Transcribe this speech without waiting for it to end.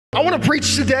I want to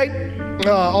preach today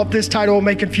off this title. It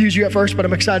may confuse you at first, but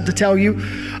I'm excited to tell you.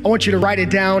 I want you to write it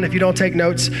down if you don't take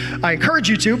notes. I encourage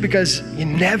you to, because you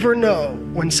never know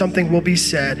when something will be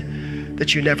said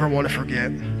that you never want to forget.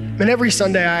 And every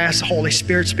Sunday I ask the Holy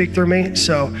Spirit speak through me.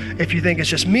 So if you think it's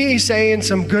just me saying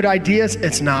some good ideas,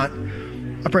 it's not.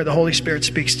 I pray the Holy Spirit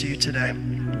speaks to you today.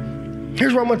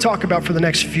 Here's what I'm going to talk about for the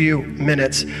next few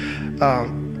minutes.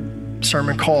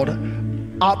 Sermon called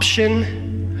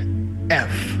Option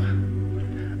F.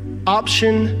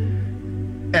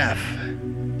 Option F.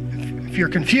 If you're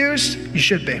confused, you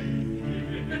should be.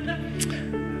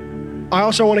 I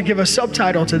also want to give a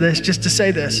subtitle to this just to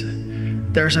say this.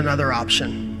 There's another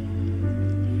option.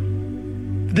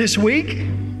 This week,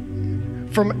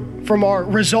 from our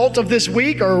result of this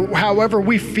week, or however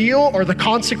we feel, or the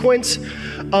consequence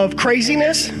of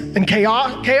craziness and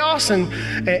chaos and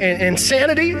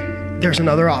insanity, there's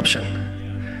another option.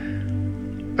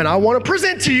 And I want to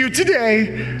present to you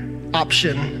today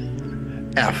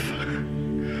Option F.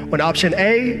 When option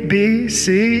A, B,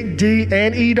 C, D,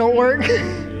 and E don't work,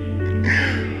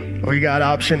 we got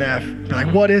option F.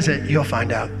 Like, what is it? You'll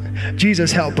find out.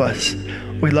 Jesus, help us.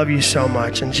 We love you so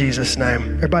much. In Jesus'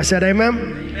 name. Everybody said amen?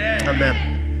 Amen.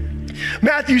 Amen.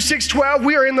 Matthew 6:12,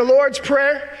 we are in the Lord's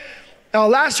Prayer.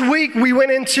 Last week, we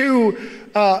went into,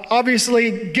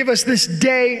 obviously, give us this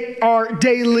day our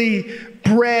daily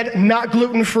bread, not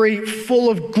gluten-free, full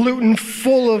of gluten,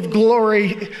 full of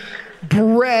glory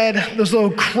bread, those little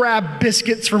crab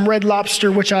biscuits from Red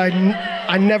Lobster, which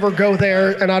I never go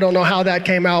there, and I don't know how that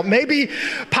came out. Maybe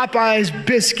Popeye's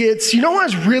biscuits. You know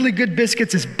what has really good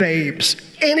biscuits is Babes.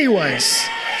 Anyways,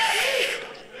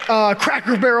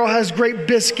 Cracker Barrel has great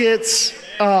biscuits.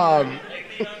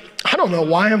 I don't know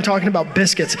why I'm talking about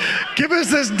biscuits. Give us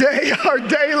this day our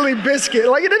daily biscuit.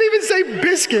 Like, it didn't even say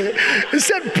biscuit. It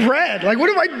said bread. Like, what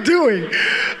am I doing?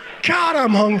 God,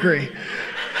 I'm hungry.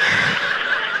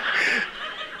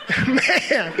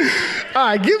 Man. All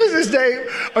right, give us this day.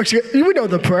 We know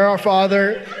the prayer, our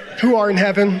Father, who art in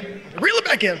heaven. Reel it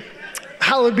back in.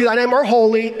 Hallowed be thy name, or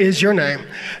holy is your name.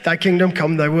 Thy kingdom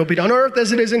come, thy will be done on earth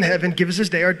as it is in heaven. Give us this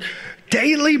day our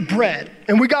daily bread.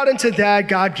 And we got into that.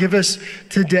 God, give us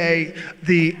today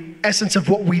the essence of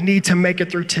what we need to make it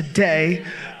through today.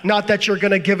 Not that you're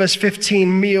going to give us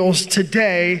 15 meals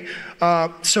today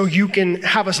so you can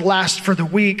have us last for the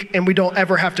week and we don't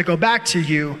ever have to go back to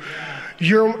you.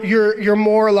 You're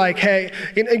more like, hey,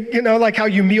 you know, like how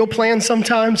you meal plan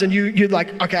sometimes, and you're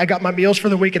like, okay, I got my meals for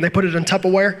the week, and they put it in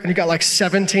Tupperware, and you got like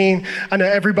 17. I know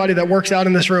everybody that works out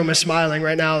in this room is smiling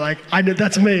right now, like, I know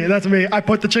that's me. I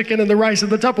put the chicken and the rice in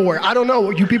the Tupperware. I don't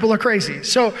know, you people are crazy.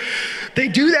 So they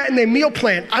do that and they meal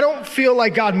plan. I don't feel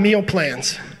like God meal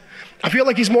plans. I feel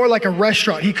like he's more like a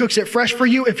restaurant. He cooks it fresh for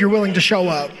you if you're willing to show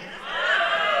up.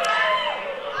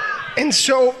 And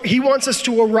so he wants us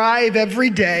to arrive every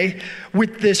day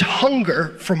with this hunger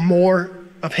for more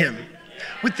of him.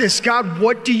 With this, God,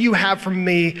 what do you have for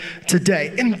me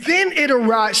today? And then it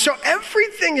arrives. So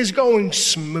everything is going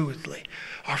smoothly.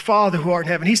 Our Father who art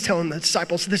in heaven, he's telling the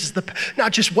disciples, this is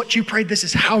not just what you prayed, this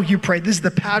is how you prayed. This is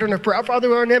the pattern of prayer. Our Father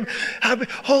who art in heaven,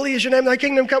 holy is your name, thy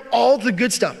kingdom come, all the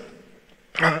good stuff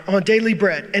on daily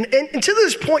bread. And until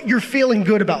this point, you're feeling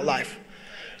good about life.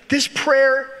 This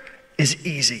prayer is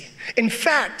easy. In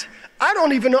fact, I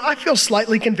don't even know, I feel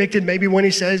slightly convicted maybe when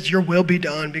he says, your will be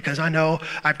done, because I know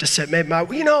I have to submit my,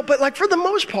 but like for the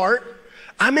most part,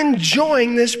 I'm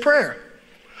enjoying this prayer.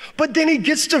 But then he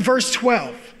gets to verse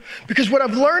 12, because what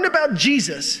I've learned about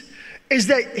Jesus is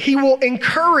that he will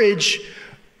encourage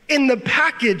in the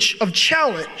package of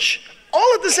challenge.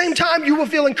 All at the same time, you will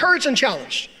feel encouraged and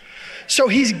challenged. So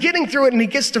he's getting through it, and he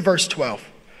gets to verse 12.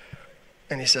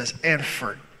 And he says, and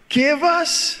forgive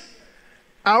us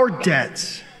our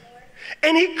debts.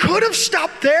 And he could have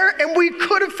stopped there and we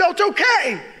could have felt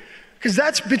okay. Because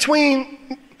that's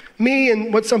between me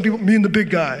and what some people, me and the big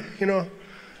guy,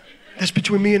 that's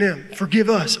between me and him. Forgive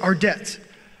us our debts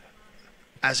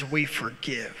as we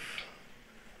forgive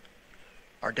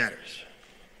our debtors.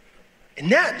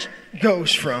 And that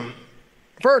goes from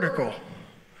vertical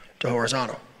to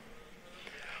horizontal.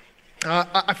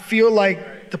 I feel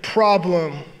like the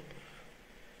problem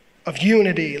of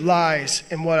unity lies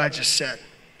in what I just said.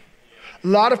 A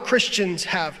lot of Christians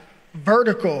have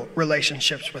vertical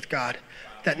relationships with God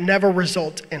that never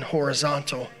result in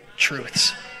horizontal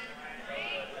truths.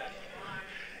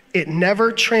 It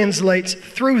never translates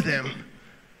through them.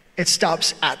 It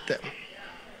stops at them.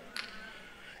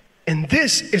 And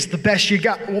this is the best you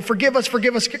got. Well, forgive us,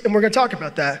 and we're going to talk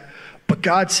about that. But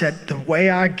God said, the way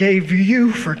I gave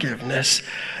you forgiveness,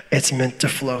 it's meant to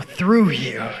flow through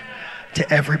you to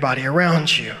everybody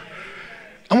around you.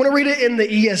 I'm going to read it in the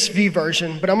ESV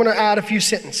version, but I'm going to add a few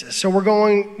sentences. So we're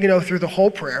going, through the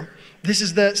whole prayer. This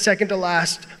is the second to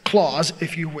last clause,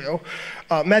 if you will.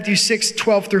 Matthew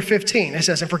 6:12-15. It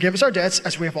says, and forgive us our debts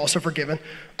as we have also forgiven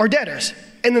our debtors.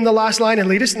 And then the last line, and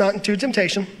lead us not into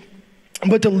temptation,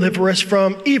 but deliver us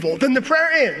from evil. Then the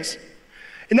prayer ends.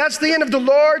 And that's the end of the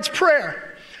Lord's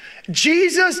Prayer.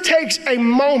 Jesus takes a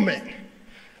moment.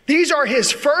 These are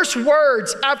his first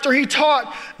words after he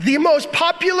taught the most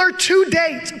popular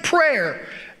to-date prayer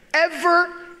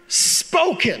ever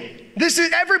spoken.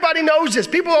 Everybody knows this.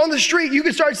 People on the street, you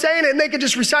can start saying it and they can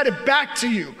just recite it back to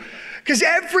you, because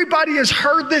everybody has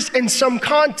heard this in some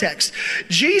context.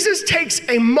 Jesus takes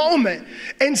a moment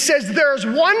and says, there's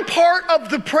one part of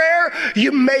the prayer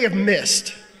you may have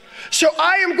missed. So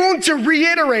I am going to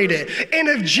reiterate it. And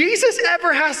if Jesus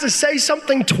ever has to say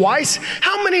something twice,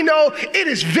 how many know it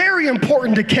is very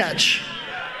important to catch?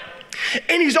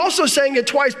 And he's also saying it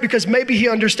twice because maybe he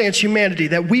understands humanity,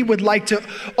 that we would like to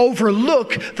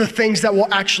overlook the things that will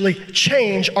actually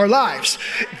change our lives.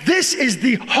 This is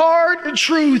the hard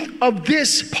truth of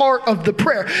this part of the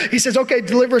prayer. He says, okay,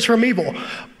 deliver us from evil.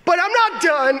 But I'm not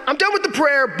done. I'm done with the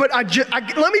prayer, but I got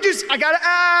to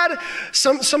add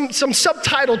some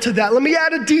subtitle to that. Let me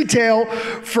add a detail.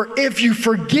 For if you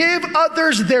forgive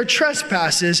others their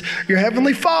trespasses, your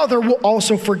heavenly Father will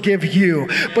also forgive you.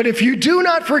 But if you do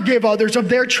not forgive others of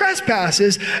their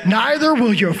trespasses, neither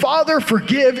will your Father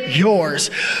forgive yours.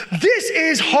 This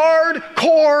is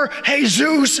hardcore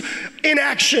Jesus in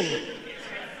action.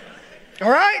 All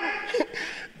right?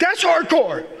 That's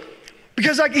hardcore.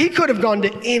 Because he could have gone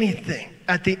to anything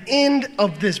at the end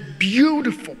of this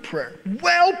beautiful prayer,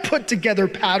 well put together,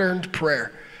 patterned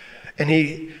prayer. And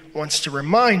he wants to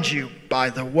remind you, by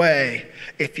the way,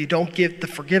 if you don't get the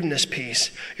forgiveness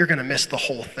piece, you're going to miss the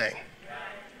whole thing.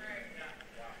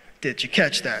 Did you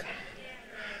catch that?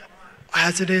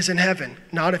 As it is in heaven,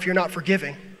 not if you're not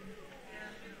forgiving.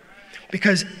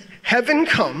 Because heaven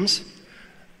comes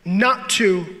not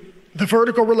to the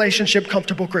vertical relationship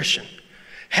comfortable Christian.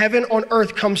 Heaven on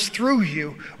earth comes through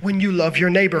you when you love your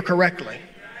neighbor correctly.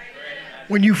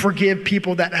 When you forgive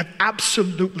people that have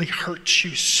absolutely hurt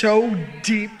you so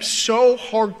deep, so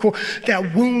hardcore,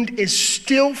 that wound is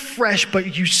still fresh,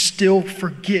 but you still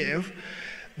forgive.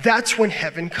 That's when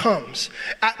heaven comes.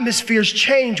 Atmospheres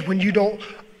change when you don't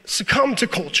succumb to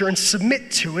culture and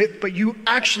submit to it, but you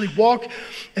actually walk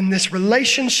in this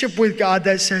relationship with God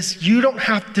that says, you don't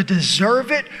have to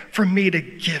deserve it for me to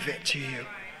give it to you.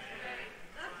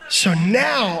 So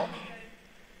now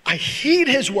I heed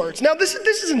his words. Now this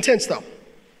is intense though.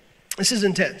 This is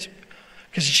intense.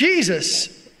 Because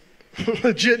Jesus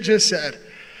legit just said,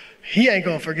 he ain't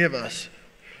gonna forgive us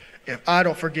if I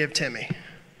don't forgive Timmy.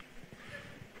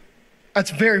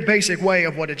 That's a very basic way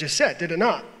of what it just said, did it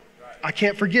not? I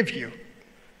can't forgive you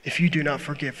if you do not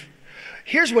forgive.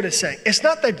 Here's what it's saying. It's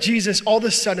not that Jesus all of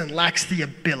a sudden lacks the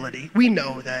ability. We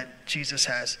know that Jesus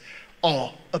has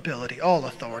all ability, all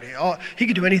authority. He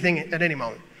could do anything at any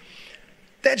moment.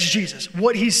 That's Jesus.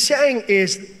 What he's saying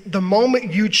is the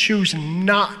moment you choose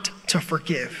not to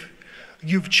forgive,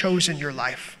 you've chosen your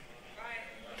life.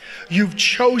 You've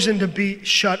chosen to be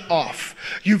shut off.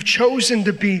 You've chosen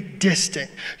to be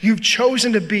distant. You've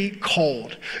chosen to be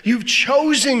cold. You've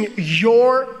chosen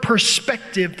your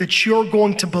perspective that you're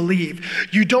going to believe.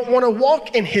 You don't want to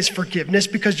walk in his forgiveness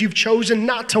because you've chosen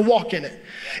not to walk in it.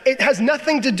 It has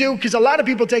nothing to do, because a lot of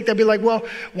people take that and be like, well,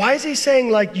 why is he saying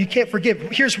like you can't forgive?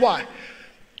 Here's why.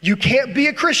 You can't be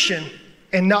a Christian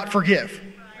and not forgive.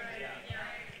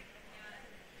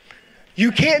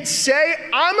 You can't say,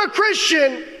 I'm a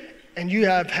Christian, and you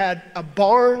have had a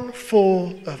barn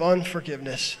full of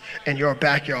unforgiveness in your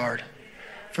backyard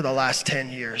for the last 10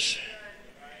 years.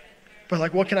 But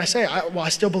like, what can I say? I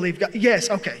still believe God. Yes,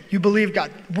 okay, you believe God.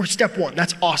 We're step one,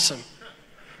 that's awesome.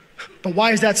 But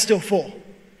why is that still full?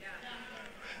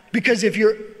 Because if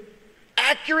you're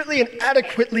accurately and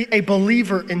adequately a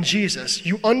believer in Jesus,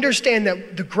 you understand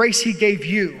that the grace he gave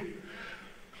you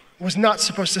was not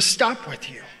supposed to stop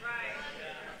with you.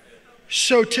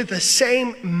 So to the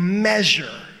same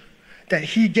measure that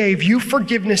he gave you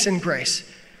forgiveness and grace,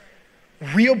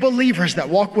 real believers that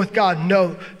walk with God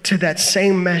know to that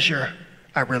same measure,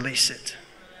 I release it.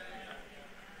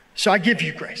 So I give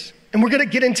you grace. And we're going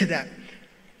to get into that.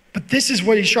 But this is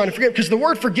what he's trying to forgive, because the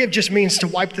word forgive just means to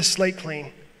wipe the slate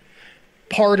clean,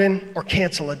 pardon, or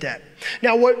cancel a debt.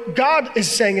 Now, what God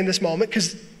is saying in this moment,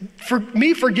 because for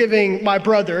me forgiving my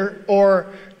brother or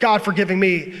God forgiving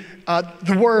me,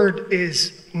 the word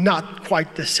is not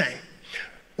quite the same.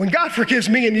 When God forgives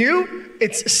me and you,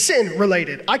 it's sin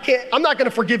related. I'm not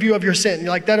gonna forgive you of your sin. You're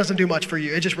like, that doesn't do much for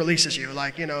you. It just releases you,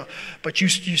 like, but you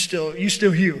still you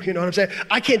know what I'm saying?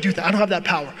 I can't do that, I don't have that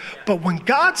power. But when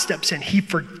God steps in, he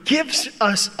forgives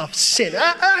us of sin.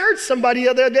 I heard somebody the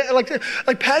other day,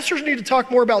 like pastors need to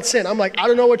talk more about sin. I'm like, I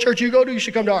don't know what church you go to, you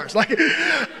should come to ours. Like,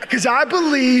 because I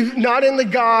believe not in the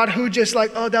God who just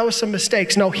like, oh, that was some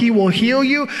mistakes. No, he will heal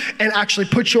you and actually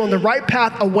put you on the right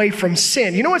path away from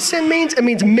sin. You know what sin means? It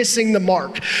means missing the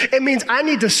mark. It means I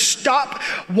need to stop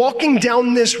walking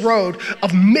down this road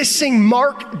of missing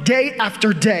mark day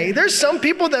after day. There's some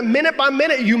people that minute by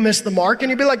minute you miss the mark and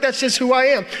you'd be like, that's just who I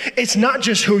am. It's not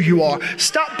just who you are.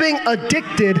 Stop being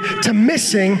addicted to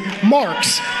missing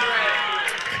marks.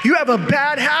 You have a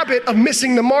bad habit of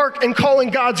missing the mark and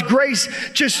calling God's grace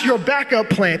just your backup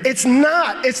plan. It's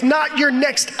not your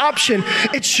next option.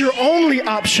 It's your only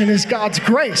option is God's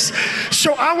grace.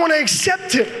 So I want to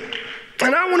accept it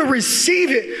and I want to receive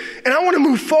it and I want to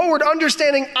move forward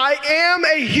understanding I am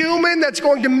a human that's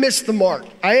going to miss the mark.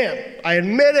 I am. I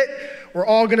admit it. We're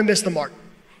all going to miss the mark.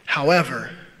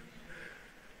 However,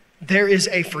 there is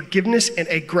a forgiveness and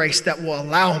a grace that will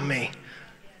allow me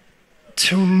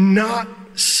to not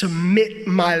submit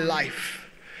my life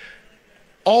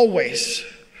always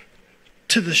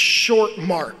to the short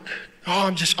mark.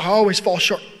 I always fall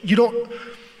short. You don't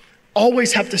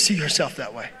always have to see yourself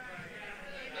that way.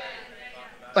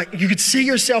 Like you could see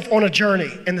yourself on a journey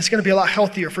and it's gonna be a lot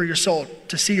healthier for your soul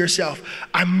to see yourself,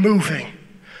 I'm moving,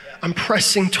 I'm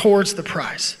pressing towards the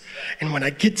prize. And when I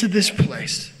get to this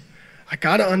place, I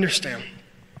gotta understand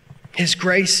his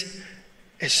grace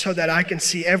is so that I can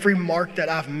see every mark that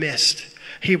I've missed.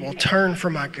 He will turn for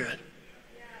my good.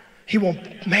 He will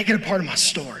make it a part of my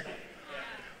story.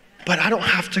 But I don't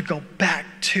have to go back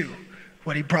to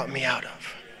what he brought me out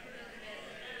of.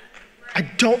 I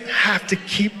don't have to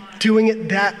keep doing it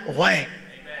that way.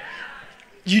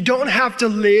 You don't have to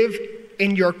live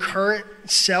in your current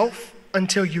self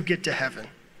until you get to heaven.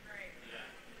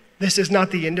 This is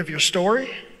not the end of your story.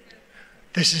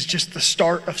 This is just the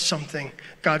start of something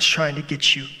God's trying to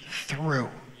get you through.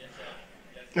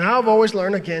 And I've always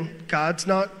learned, again, God's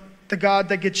not the God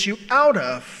that gets you out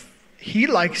of. He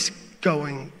likes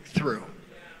going through.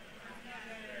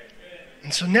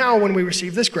 And so now when we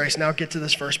receive this grace, now get to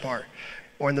this first part,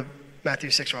 or in the Matthew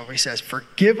 6:12, where he says,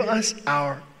 forgive us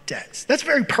our debts. That's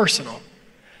very personal.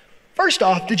 First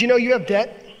off, did you know you have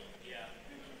debt?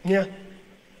 Yeah.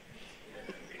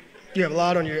 You have a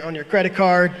lot on your credit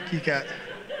card. You got,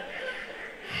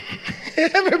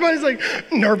 everybody's like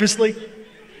nervously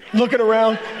looking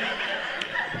around.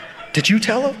 Did you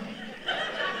tell him?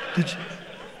 Did you?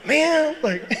 Man,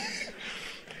 like,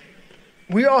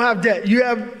 we all have debt. You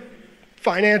have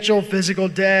financial, physical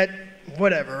debt,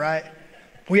 whatever, right?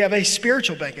 We have a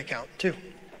spiritual bank account too.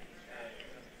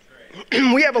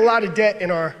 We have a lot of debt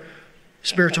in our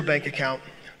spiritual bank account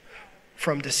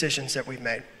from decisions that we've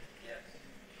made.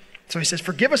 So he says,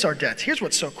 forgive us our debts. Here's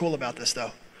what's so cool about this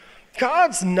though.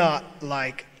 God's not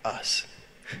like us.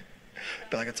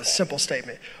 But like it's a simple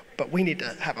statement, but we need to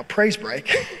have a praise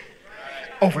break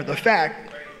over the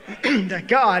fact that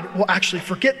God will actually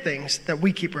forget things that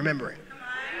we keep remembering.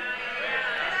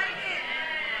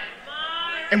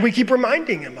 And we keep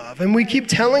reminding him of, and we keep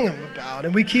telling him about,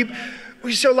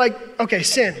 and so like, okay,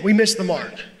 sin, we missed the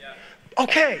mark.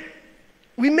 Okay,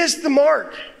 we missed the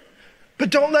mark, but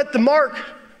don't let the mark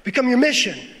become your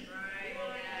mission.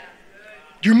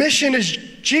 Your mission is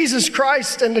Jesus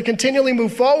Christ and to continually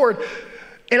move forward.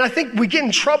 And I think we get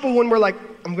in trouble when we're like,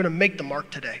 I'm gonna make the mark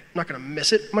today. I'm not gonna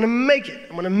miss it. I'm gonna make it.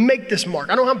 I'm gonna make this mark.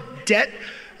 I don't have debt.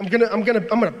 I'm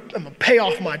gonna pay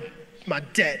off my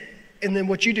debt. And then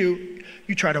what you do,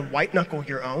 you try to white knuckle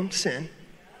your own sin,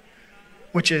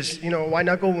 which is, white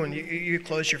knuckle, when you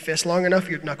close your fist long enough,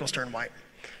 your knuckles turn white.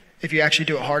 If you actually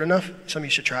do it hard enough, some of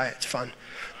you should try it, it's fun.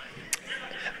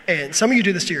 And some of you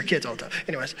do this to your kids all the time.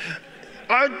 Anyways,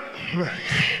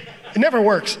 it never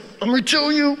works. I'm gonna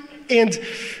tell you. And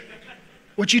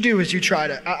what you do is you try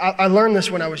to, I learned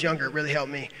this when I was younger, it really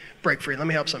helped me break free. Let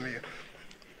me help some of you.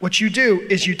 What you do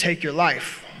is you take your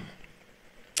life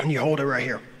and you hold it right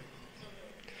here.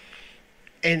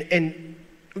 And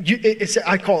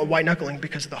I call it white knuckling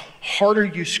because the harder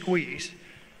you squeeze,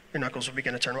 your knuckles will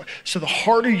begin to turn white. So the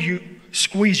harder you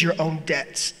squeeze your own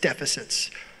debts,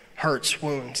 deficits, hurts,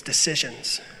 wounds,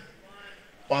 decisions.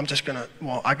 Well,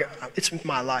 it's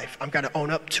my life. I've got to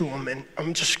own up to them, and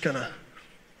and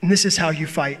this is how you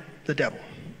fight the devil.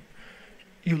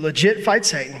 You legit fight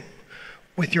Satan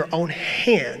with your own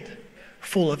hand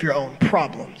full of your own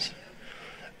problems.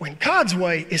 When God's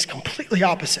way is completely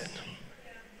opposite.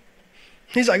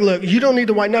 He's like, look, you don't need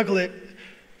to white knuckle it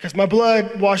because my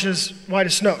blood washes white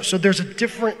as snow. So there's a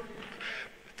different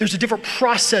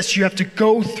process you have to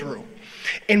go through.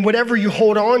 And whatever you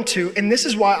hold on to, and this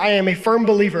is why I am a firm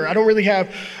believer. I don't really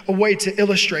have a way to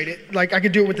illustrate it. Like I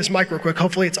could do it with this mic real quick.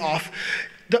 Hopefully it's off.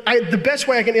 The best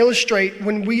way I can illustrate,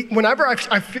 whenever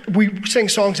we sing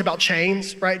songs about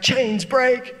chains, right? Chains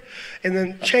break, and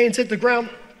then chains hit the ground.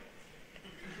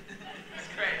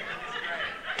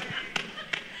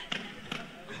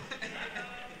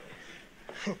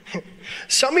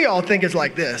 Some of y'all think it's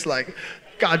like this, like,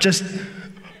 God, just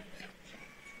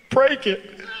break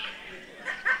it.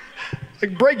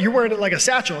 Like break, you're wearing it like a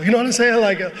satchel, you know what I'm saying?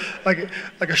 Like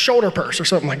a shoulder purse or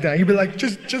something like that. You'd be like,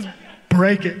 just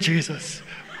break it, Jesus.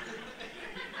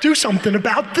 Do something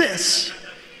about this.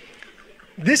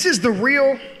 This is the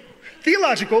real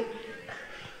theological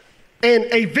and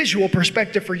a visual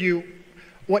perspective for you,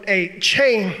 what a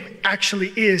chain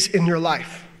actually is in your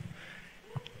life.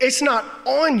 It's not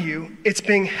on you, it's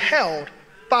being held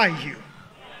by you.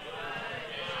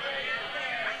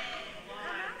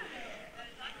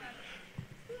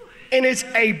 And it's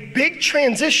a big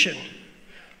transition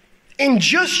in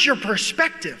just your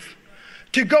perspective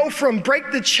to go from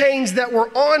break the chains that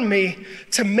were on me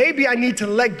to maybe I need to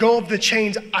let go of the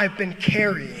chains I've been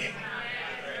carrying.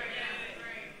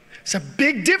 It's a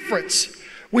big difference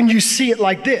when you see it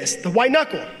like this, the white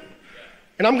knuckle.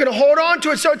 And I'm gonna hold on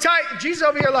to it so tight. Jesus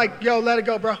over here like, yo, let it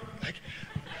go, bro.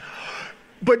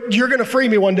 But you're gonna free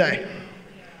me one day.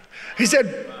 He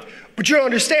said, but you don't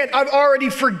understand, I've already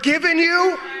forgiven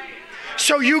you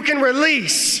so you can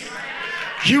release.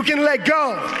 You can let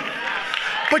go.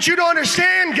 But you don't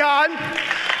understand, God.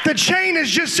 The chain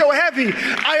is just so heavy.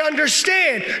 I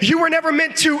understand. You were never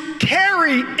meant to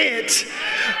carry it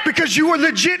because you were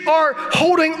legit are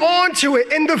holding on to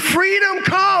it. And the freedom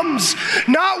comes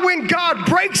not when God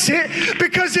breaks it,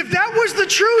 because if that was the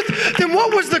truth, then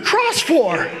what was the cross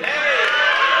for?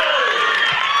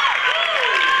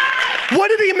 What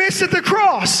did he miss at the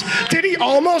cross? Did he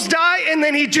almost die and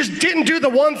then he just didn't do the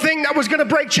one thing that was going to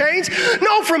break chains?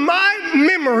 No, from my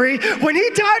memory, when he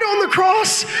died on the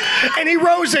cross and he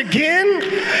rose again,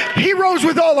 he rose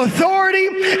with all authority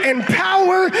and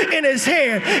power in his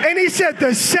hand. And he said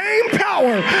the same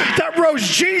power that rose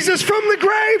Jesus from the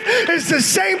grave is the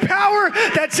same power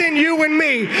that's in you and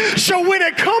me. So when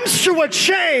it comes to a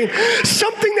chain,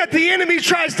 something that the enemy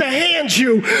tries to hand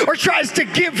you or tries to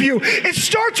give you, it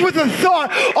starts with a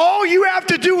thought. All you have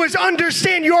to do is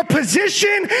understand your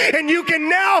position and you can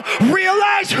now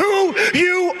realize who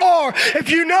you are. If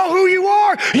you know who you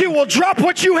are, you will drop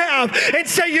what you have and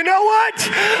say, you know what?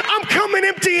 I'm coming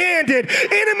empty-handed.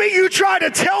 Enemy, you try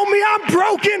to tell me I'm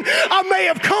broken. I may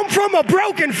have come from a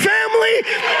broken family.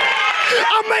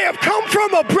 I may have come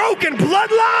from a broken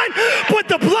bloodline, but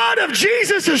the blood of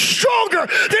Jesus is stronger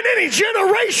than any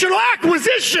generational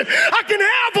acquisition I can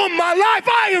have on my life.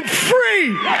 I am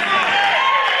free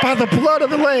by the blood of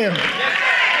the Lamb.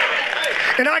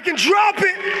 And I can drop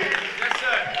it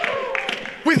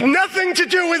with nothing to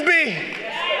do with me.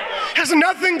 Has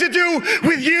nothing to do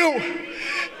with you.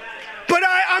 But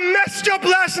I messed up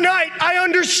last night. I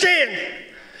understand.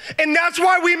 And that's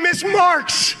why we miss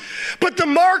marks. But the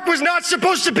mark was not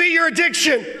supposed to be your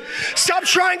addiction. Stop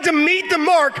trying to meet the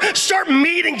mark. Start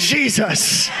meeting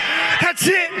Jesus. That's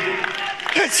it.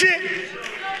 That's it.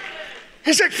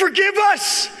 He's like, forgive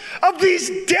us of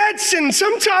these debts. And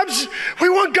sometimes we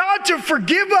want God to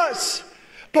forgive us,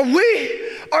 but we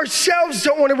ourselves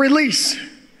don't want to release.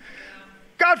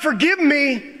 God, forgive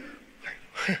me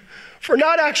for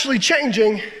not actually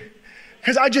changing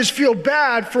because I just feel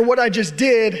bad for what I just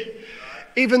did,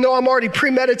 even though I'm already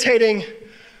premeditating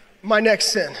my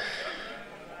next sin.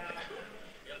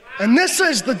 And this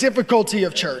is the difficulty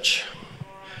of church.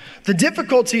 The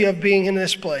difficulty of being in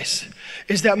this place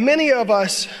is that many of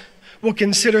us will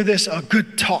consider this a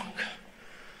good talk,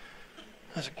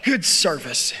 a good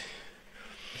service.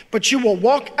 But you will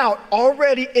walk out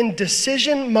already in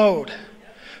decision mode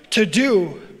to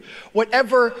do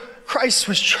whatever Christ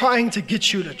was trying to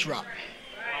get you to drop.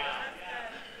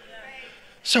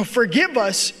 So forgive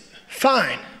us,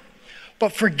 fine.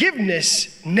 But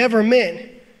forgiveness never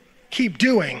meant keep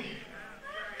doing.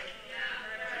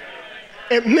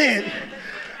 It meant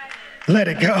let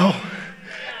it go.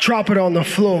 Drop it on the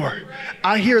floor.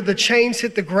 I hear the chains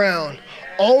hit the ground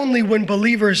only when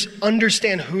believers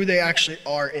understand who they actually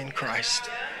are in Christ.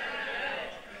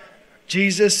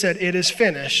 Jesus said, it is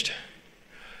finished.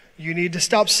 You need to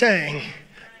stop saying,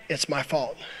 it's my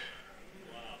fault.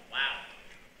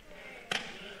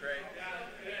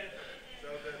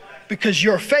 Because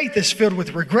your faith is filled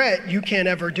with regret, you can't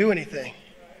ever do anything.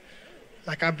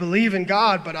 Like, I believe in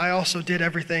God, but I also did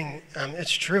everything.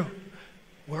 It's true.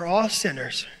 We're all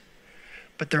sinners.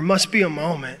 But there must be a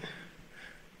moment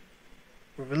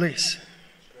we release.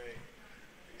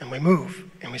 And we move.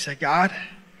 And we say, God,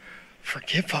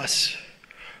 forgive us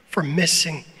for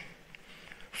missing.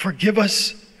 Forgive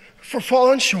us for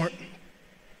falling short.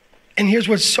 And here's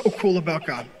what's so cool about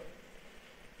God.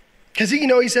 Because,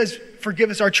 he says, forgive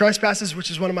us our trespasses,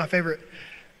 which is one of my favorite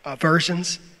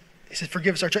versions. He said,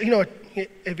 forgive us our trespasses.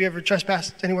 Have you ever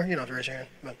trespassed anywhere? You don't have to raise your hand.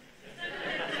 But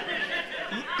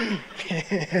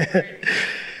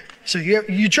so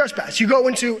you trespass. You go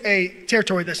into a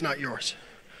territory that's not yours.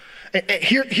 And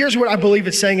here's what I believe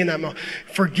it's saying in that moment.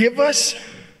 Forgive us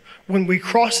when we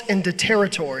cross into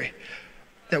territory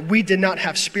that we did not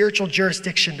have spiritual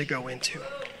jurisdiction to go into.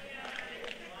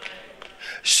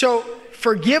 So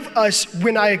forgive us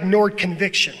when I ignored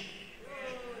conviction.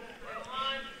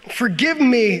 Forgive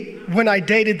me when I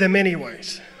dated them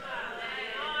anyways.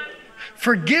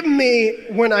 Forgive me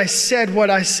when I said what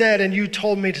I said and you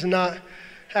told me to not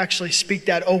actually speak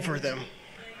that over them.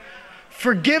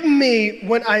 Forgive me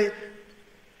when I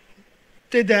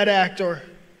did that act or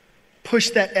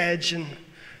pushed that edge.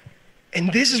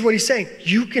 And this is what he's saying.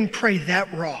 You can pray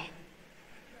that raw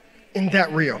and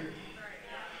that real.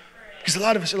 Because a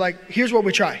lot of us are like, here's what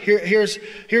we try.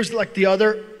 Here's like the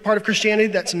other part of Christianity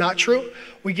that's not true.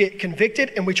 We get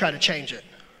convicted and we try to change it.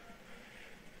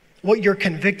 What you're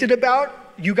convicted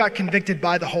about, you got convicted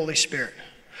by the Holy Spirit.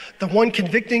 The one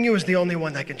convicting you is the only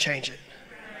one that can change it.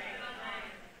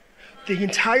 The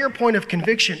entire point of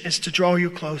conviction is to draw you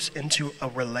close into a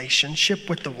relationship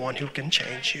with the one who can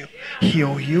change you,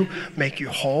 heal you, make you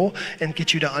whole, and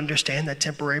get you to understand that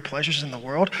temporary pleasures in the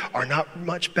world are not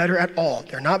much better at all.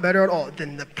 They're not better at all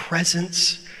than the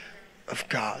presence of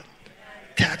God.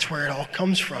 That's where it all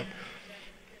comes from.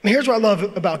 And here's what I love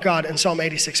about God in Psalm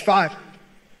 86:5.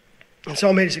 In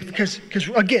Psalm 86, because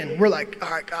again, we're like,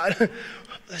 all right, God,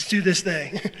 let's do this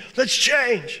thing. Let's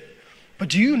change. But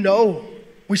do you know,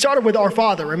 we started with our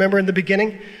Father, remember in the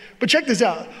beginning? But check this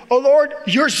out. Oh Lord,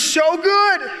 you're so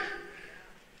good.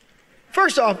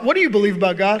 First off, what do you believe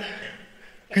about God?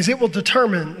 Because it will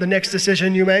determine the next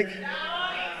decision you make.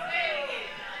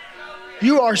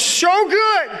 You are so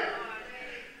good.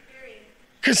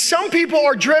 Because some people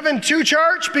are driven to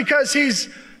church because he's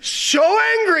so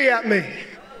angry at me.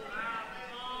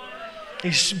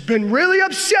 He's been really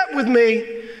upset with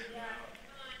me.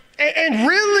 And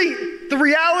really, the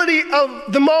reality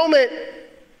of the moment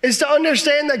is to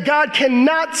understand that God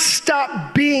cannot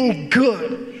stop being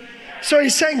good. So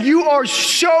he's saying, you are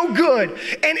so good.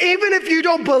 And even if you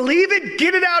don't believe it,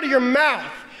 get it out of your mouth.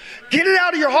 Get it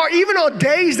out of your heart, even on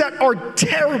days that are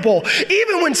terrible,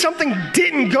 even when something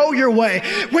didn't go your way.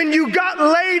 When you got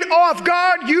laid off,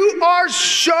 God, you are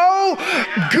so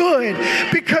good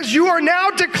because you are now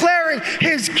declaring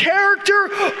his character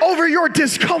over your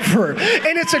discomfort.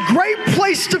 And it's a great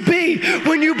place to be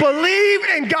when you believe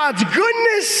in God's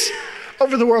goodness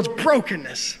over the world's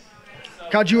brokenness.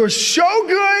 God, you are so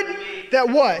good that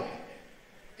what?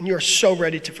 And you are so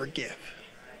ready to forgive.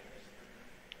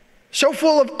 So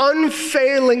full of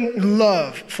unfailing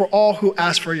love for all who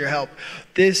ask for your help.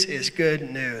 This is good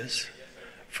news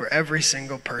for every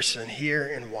single person here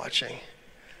and watching.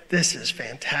 This is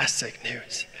fantastic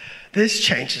news. This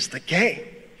changes the game.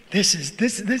 This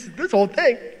whole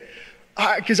thing.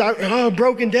 Because I'm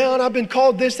broken down. I've been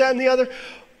called this, that, and the other.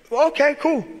 Okay,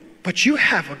 cool. But you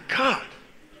have a God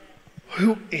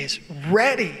who is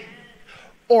ready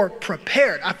or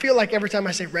prepared. I feel like every time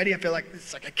I say ready, I feel like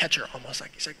it's like a catcher almost,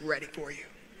 like he's like ready for you.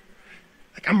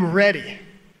 Like I'm ready.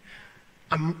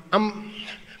 I'm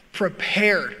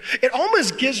prepared. It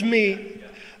almost gives me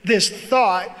this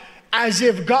thought as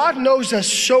if God knows us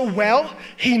so well,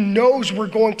 he knows we're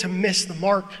going to miss the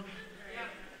mark.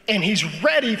 And he's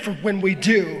ready for when we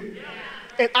do.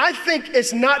 And I think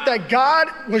it's not that God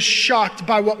was shocked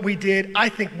by what we did. I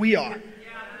think we are.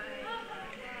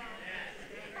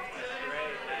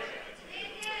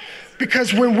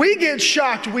 Because when we get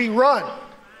shocked, we run.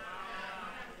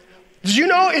 Did you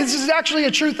know this is actually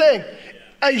a true thing?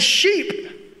 A sheep,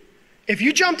 if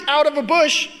you jumped out of a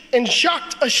bush and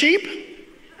shocked a sheep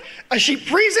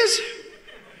freezes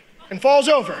and falls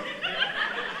over.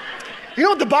 You know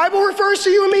what the Bible refers to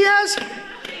you and me as?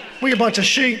 We a bunch of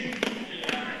sheep.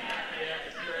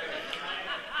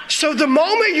 So the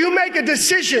moment you make a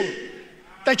decision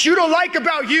that you don't like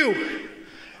about you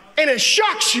and it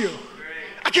shocks you,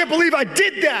 I can't believe I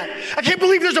did that. I can't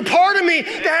believe there's a part of me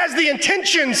that has the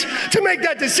intentions to make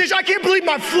that decision. I can't believe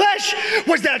my flesh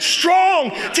was that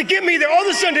strong to get me there. All of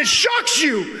a sudden, it shocks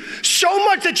you so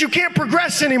much that you can't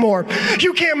progress anymore.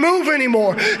 You can't move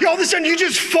anymore. All of a sudden, you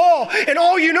just fall, and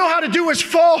all you know how to do is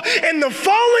fall, and the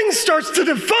falling starts to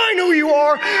define who you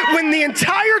are when the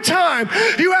entire time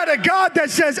you had a God that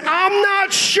says, I'm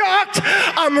not shocked,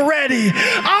 I'm ready.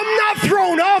 I'm not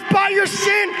thrown off by your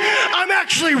sin. I'm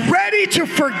actually ready to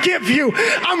forgive you.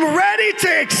 I'm ready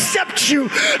to accept you.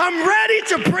 I'm ready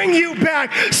to bring you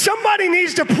back. Somebody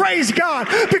needs to praise God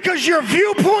because your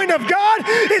viewpoint of God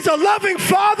is a loving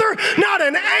Father, not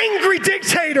an angry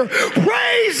dictator.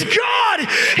 Praise God.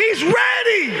 He's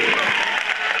ready.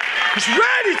 He's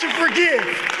ready to forgive.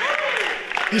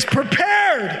 He's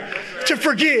prepared to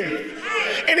forgive.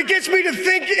 And it gets me to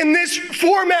think in this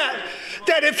format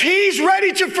that if he's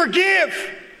ready to forgive,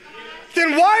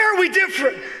 then why are we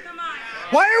different?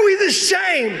 Why are we the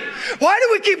same? Why do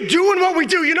we keep doing what we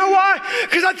do? You know why?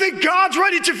 Because I think God's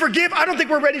ready to forgive. I don't think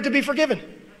we're ready to be forgiven.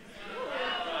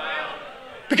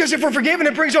 Because if we're forgiven,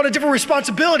 it brings on a different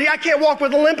responsibility. I can't walk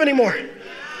with a limp anymore.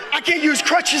 I can't use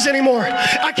crutches anymore.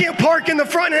 I can't park in the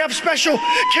front and have special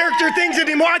character things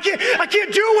anymore. I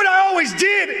can't do what I always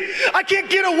did. I can't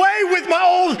get away with my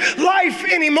old life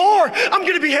anymore. I'm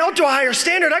going to be held to a higher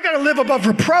standard. I got to live above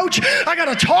reproach. I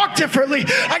got to talk differently.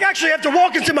 I actually have to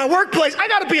walk into my workplace. I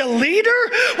got to be a leader.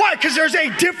 Why? Because there's a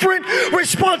different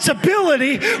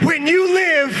responsibility when you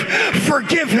live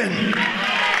forgiven.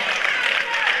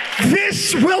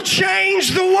 This will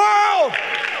change the world.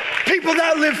 People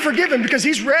that live forgiven because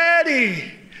he's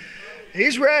ready.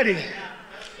 He's ready.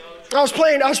 I was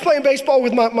playing baseball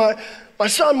with my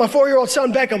son, my 4-year-old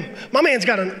son, Beckham. My man's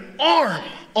got an arm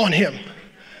on him.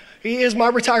 He is my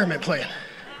retirement plan.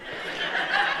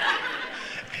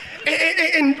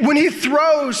 And when he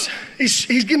throws,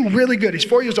 he's getting really good. He's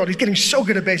 4 years old. He's getting so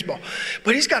good at baseball.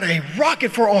 But he's got a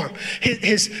rocket for arm.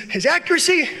 His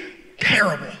accuracy,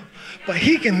 terrible. But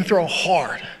he can throw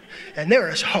hard. And there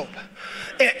is hope.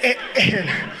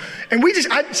 And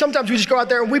sometimes we just go out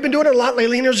there, and we've been doing it a lot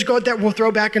lately, and he'll just go out there, we'll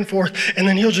throw back and forth, and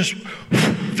then he'll just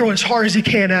throw as hard as he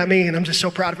can at me, and I'm just so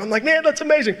proud of him. I'm like, man, that's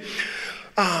amazing.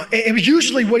 And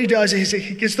usually what he does is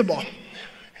he gets the ball.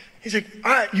 He's like,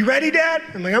 all right, you ready, Dad?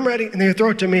 I'm like, I'm ready. And then he'll throw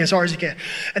it to me as hard as he can.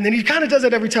 And then he kind of does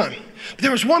it every time. But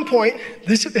there was one point,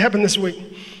 this happened this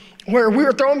week, where we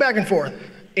were throwing back and forth,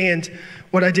 and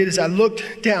what I did is I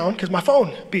looked down, because my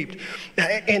phone beeped,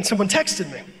 and someone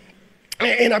texted me.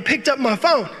 And I picked up my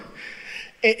phone.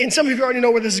 And some of you already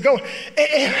know where this is going.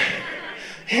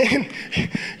 And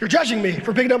you're judging me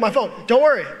for picking up my phone. Don't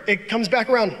worry, it comes back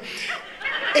around.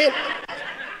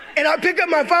 And I pick up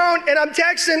my phone and I'm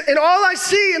texting, and all I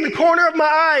see in the corner of my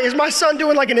eye is my son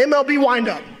doing like an MLB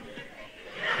windup.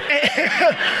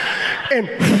 And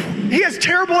he has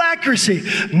terrible accuracy.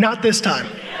 Not this time.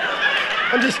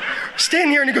 I'm just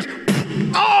standing here and he goes,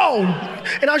 oh!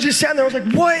 And I was just sitting there, I was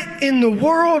like, what in the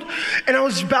world? And I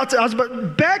was about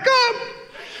to back up.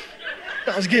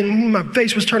 My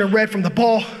face was turning red from the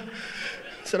ball.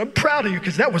 I said, I'm proud of you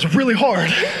because that was really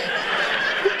hard.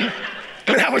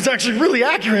 And that was actually really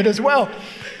accurate as well.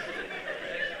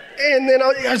 And then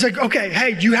I was like, okay,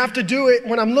 hey, you have to do it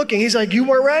when I'm looking. He's like, you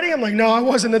weren't ready? I'm like, no, I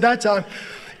wasn't at that time.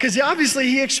 Because obviously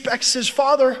he expects his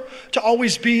father to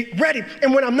always be ready.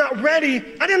 And when I'm not ready,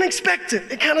 I didn't expect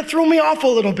it. It kind of threw me off a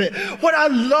little bit. What I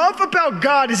love about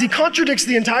God is he contradicts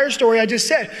the entire story I just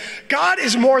said. God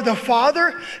is more the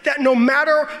Father that no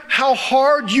matter how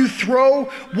hard you throw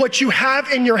what you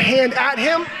have in your hand at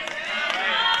him,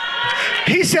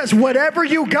 he says, whatever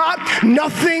you got,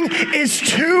 nothing is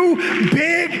too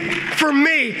big for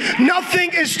me.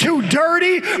 Nothing is too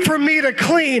dirty for me to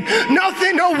clean.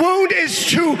 No wound is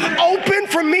too open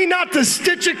for me not to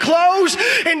stitch it closed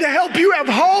and to help you have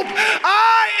hope.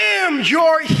 I am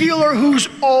your healer who's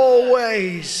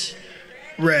always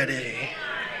ready.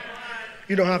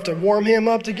 You don't have to warm him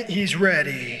up he's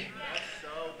ready.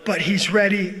 But he's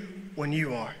ready when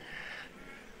you are.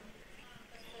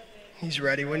 He's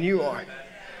ready when you are.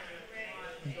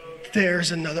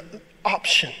 There's another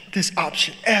option. This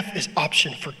option, F, is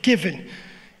option forgiven.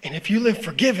 And if you live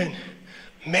forgiven,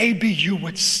 maybe you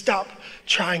would stop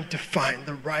trying to find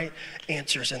the right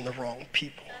answers in the wrong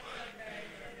people.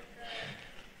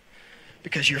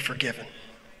 Because you're forgiven.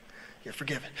 You're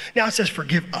forgiven. Now it says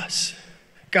forgive us.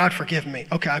 God forgive me.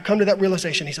 Okay, I've come to that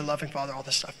realization. He's a loving Father, all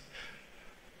this stuff.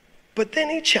 But then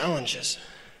he challenges.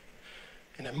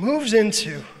 And it moves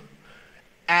into,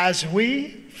 as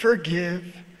we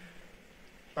forgive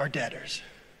our debtors,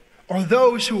 or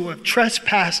those who have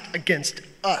trespassed against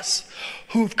us,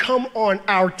 who've come on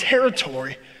our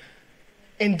territory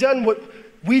and done what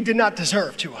we did not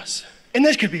deserve to us. And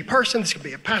this could be a person, this could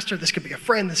be a pastor, this could be a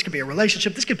friend, this could be a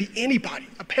relationship, this could be anybody,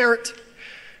 a parent,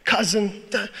 cousin,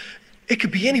 it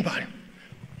could be anybody.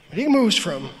 But he moves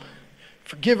from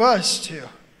forgive us to,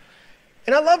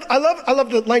 and I love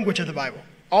the language of the Bible.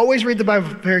 Always read the Bible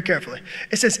very carefully.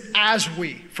 It says, as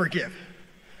we forgive,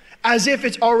 as if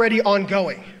it's already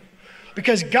ongoing.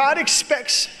 Because God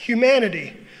expects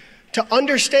humanity to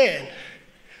understand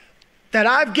that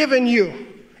I've given you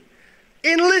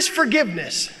endless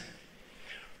forgiveness.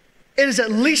 It is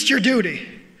at least your duty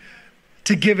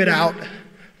to give it out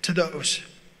to those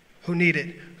who need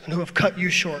it and who have cut you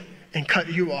short and cut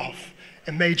you off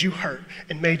and made you hurt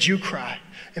and made you cry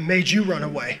and made you run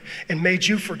away and made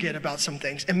you forget about some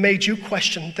things and made you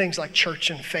question things like church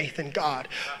and faith and God.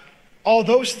 All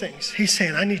those things, he's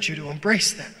saying, I need you to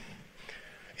embrace that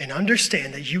and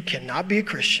understand that you cannot be a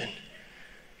Christian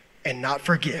and not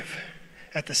forgive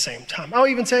at the same time. I'll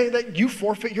even say that you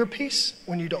forfeit your peace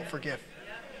when you don't forgive.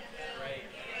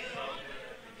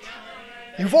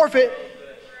 You forfeit.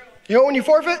 You know when you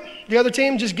forfeit? The other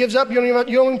team just gives up. You don't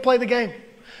even play the game.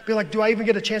 Be like, do I even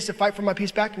get a chance to fight for my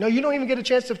peace back? No, you don't even get a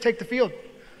chance to take the field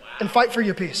and fight for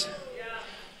your peace.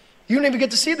 You don't even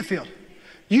get to see the field.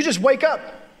 You just wake up,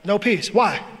 no peace.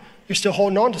 Why? You're still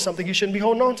holding on to something you shouldn't be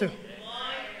holding on to.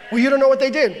 Well, you don't know what they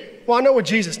did. Well, I know what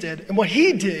Jesus did. And what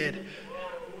he did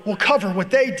will cover what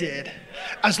they did,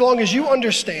 as long as you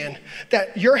understand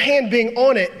that your hand being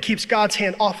on it keeps God's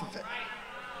hand off of it.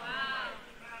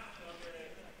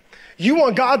 You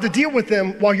want God to deal with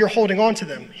them while you're holding on to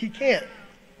them. He can't.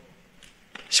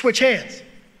 Switch hands.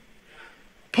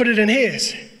 Put it in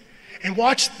his. And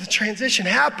watch the transition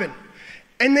happen.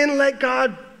 And then let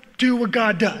God do what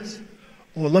God does.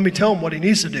 Well, let me tell him what he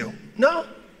needs to do. No.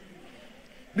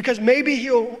 Because maybe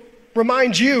he'll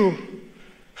remind you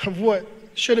of what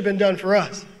should have been done for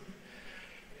us.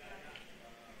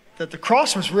 That the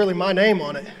cross was really my name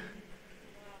on it.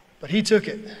 But he took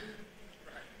it.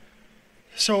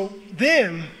 So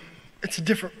then, it's a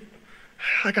different,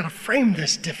 I gotta frame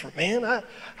this different, man.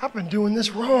 I've been doing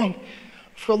this wrong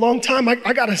for a long time. I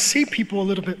gotta see people a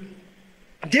little bit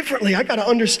differently. I gotta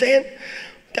understand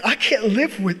that I can't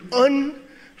live with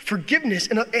unforgiveness.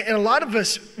 And a lot of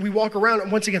us, we walk around,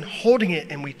 once again, holding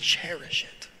it and we cherish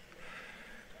it.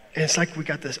 And it's like we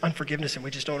got this unforgiveness and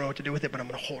we just don't know what to do with it, but I'm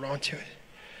gonna hold on to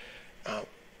it.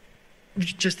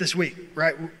 Just this week,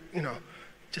 right? You know,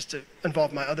 just to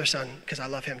involve my other son, because I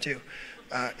love him too,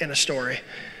 in a story.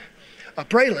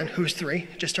 Braylon, who's 3,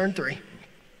 just turned 3.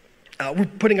 We're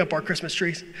putting up our Christmas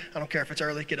trees. I don't care if it's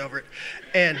early, get over it.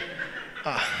 And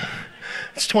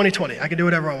it's 2020, I can do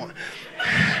whatever I want.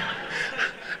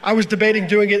 I was debating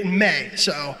doing it in May,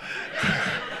 so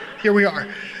here we are.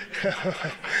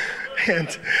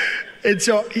 And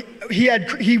so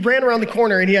he ran around the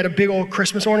corner and he had a big old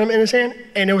Christmas ornament in his hand,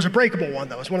 and it was a breakable one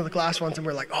though. It was one of the glass ones, and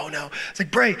we're like, oh no. It's like,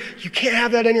 Bray, you can't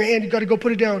have that in your hand. You got to go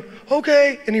put it down.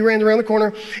 Okay. And he ran around the corner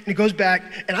and he goes back,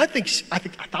 and I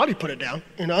thought he put it down.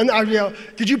 You know, and I yell,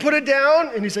 did you put it down?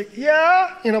 And he's like,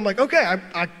 yeah. And I'm like, okay,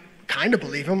 I kind of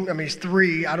believe him. I mean, he's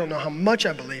 3. I don't know how much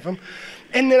I believe him.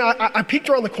 And then I peeked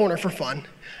around the corner for fun,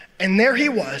 and there he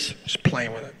was, just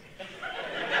playing with it.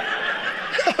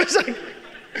 I was like,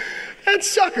 that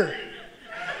sucker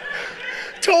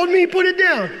told me put it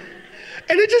down.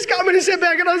 And it just got me to sit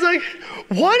back, and I was like,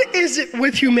 what is it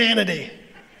with humanity?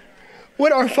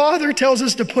 When our Father tells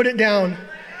us to put it down,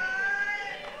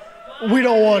 we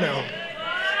don't want to.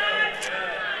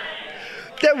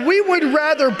 That we would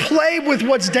rather play with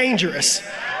what's dangerous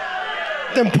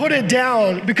than put it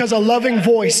down because a loving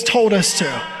voice told us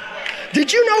to.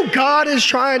 Did you know God is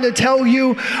trying to tell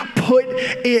you, put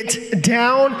it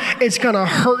down? It's going to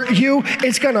hurt you.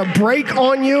 It's going to break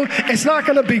on you. It's not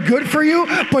going to be good for you.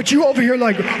 But you over here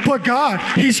like, but God,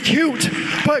 he's cute.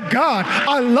 But God,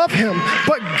 I love him.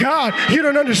 But God, you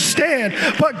don't understand.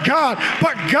 But God.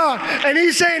 And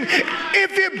he's saying,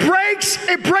 if it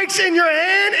breaks in your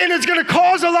hand and it's going to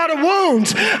cause a lot of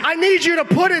wounds. I need you to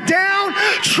put it down.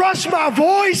 Trust my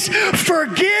voice.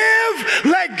 Forgive.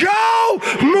 Let go.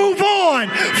 Move on.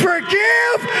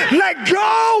 Forgive, let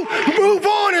go, move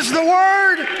on is the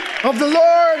word of the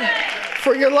Lord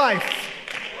for your life.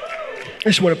 I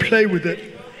just want to play with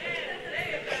it.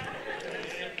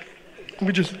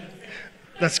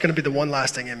 That's going to be the one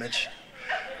lasting image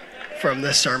from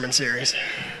this sermon series.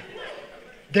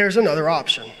 There's another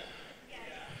option.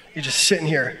 You're just sitting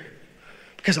here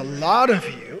because a lot of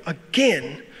you,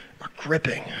 again, are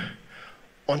gripping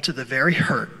onto the very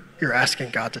hurt you're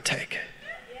asking God to take.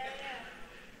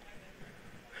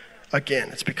 Again,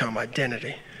 it's become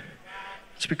identity.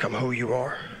 It's become who you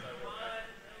are.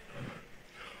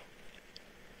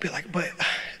 Be like, but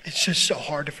it's just so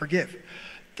hard to forgive.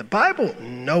 The Bible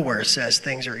nowhere says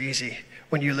things are easy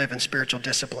when you live in spiritual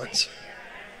disciplines.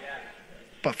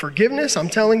 But forgiveness, I'm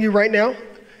telling you right now,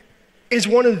 is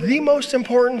one of the most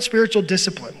important spiritual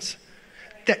disciplines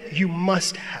that you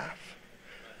must have.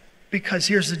 Because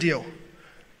here's the deal.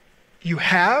 You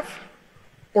have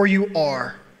or you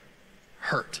are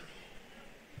hurt.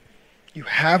 You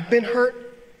have been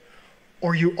hurt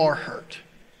or you are hurt.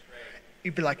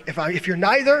 You'd be like, if you're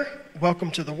neither, welcome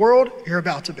to the world, you're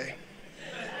about to be.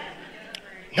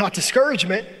 Not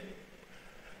discouragement,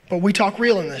 but we talk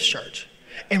real in this church.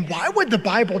 And why would the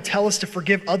Bible tell us to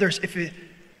forgive others if it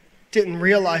didn't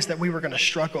realize that we were going to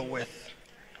struggle with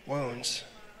wounds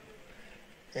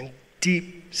and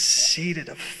deep-seated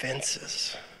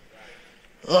offenses?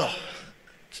 Ugh,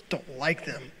 just don't like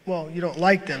them. Well, you don't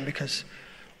like them because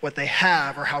what they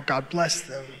have or how God blessed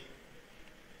them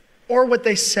or what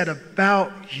they said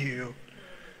about you,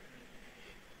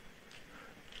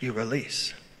 you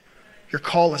release. Your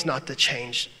call is not to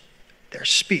change their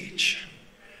speech.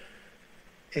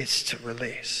 It's to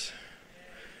release.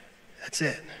 That's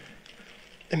it.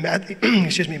 In Matthew,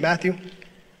 Matthew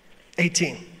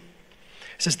 18, it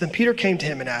says, then Peter came to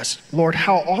him and asked, Lord,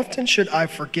 how often should I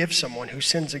forgive someone who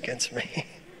sins against me?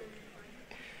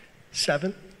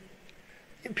 7?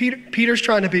 Peter's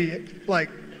trying to be like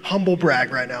humble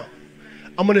brag right now.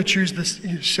 I'm going to choose this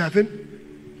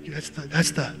 7.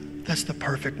 That's the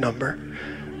perfect number.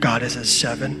 God is a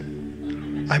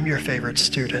 7. I'm your favorite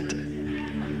student.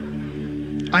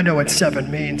 I know what 7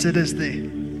 means. It is the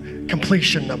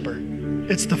completion number.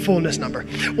 It's the fullness number.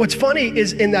 What's funny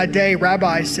is in that day,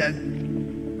 rabbis said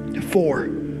 4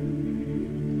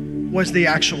 was the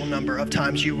actual number of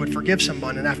times you would forgive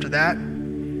someone. And after that,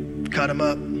 cut them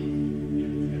up.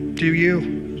 Do you?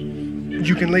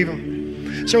 You can leave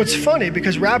them. So it's funny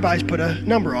because rabbis put a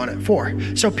number on it,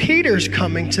 4. So Peter's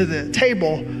coming to the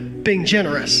table being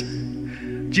generous.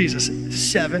 Jesus,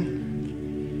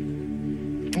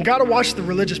 7. You got to watch the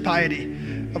religious piety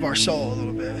of our soul a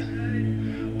little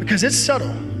bit because it's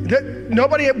subtle.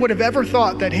 Nobody would have ever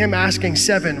thought that him asking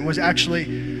 7 was actually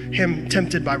him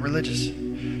tempted by religious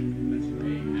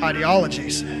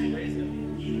ideologies.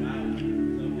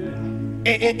 And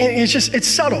it's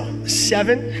subtle.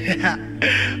 7,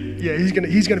 yeah,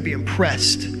 he's gonna be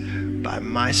impressed by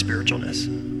my spiritualness.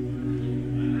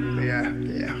 Yeah.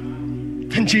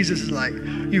 And Jesus is like,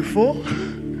 you fool.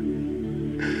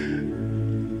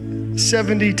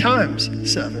 70 times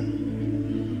 7.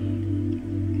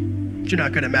 You're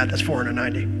not good at math, that's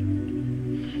 490.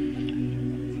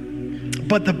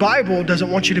 But the Bible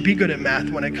doesn't want you to be good at math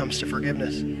when it comes to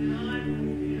forgiveness.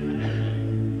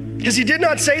 Because he did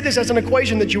not say this as an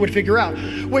equation that you would figure out,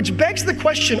 which begs the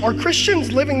question, are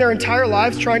Christians living their entire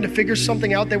lives trying to figure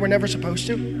something out they were never supposed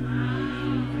to?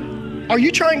 Are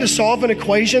you trying to solve an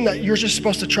equation that you're just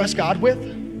supposed to trust God with?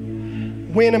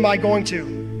 When am I going to?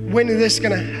 When is this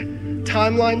going to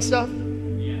timeline stuff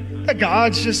that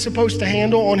God's just supposed to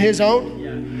handle on his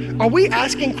own? Are we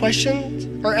asking questions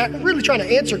or really trying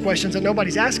to answer questions that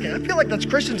nobody's asking? I feel like that's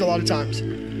Christians a lot of times.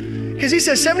 Because he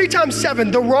says 70 times 7.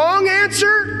 The wrong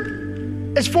answer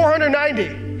is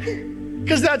 490.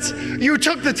 Because that's, you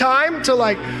took the time to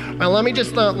like, well, let me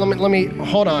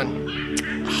hold on.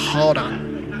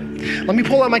 Let me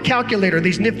pull out my calculator.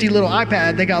 These nifty little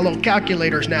iPad, they got little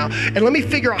calculators now. And let me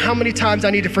figure out how many times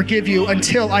I need to forgive you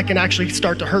until I can actually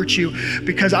start to hurt you,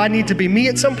 because I need to be me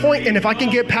at some point. And if I can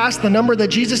get past the number that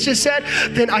Jesus just said,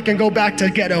 then I can go back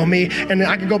to ghetto me. And then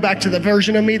I can go back to the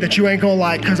version of me that you ain't gonna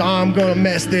like, because I'm gonna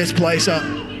mess this place up.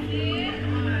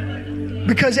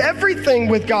 Because everything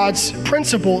with God's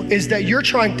principle is that you're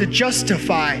trying to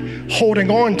justify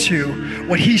holding on to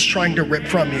what he's trying to rip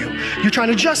from you. You're trying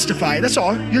to justify it, that's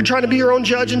all. You're trying to be your own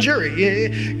judge and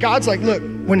jury. God's like, look,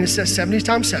 when it says 70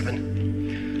 times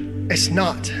 7, it's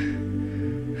not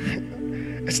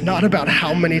about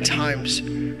how many times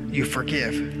you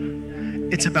forgive.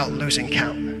 It's about losing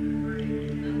count.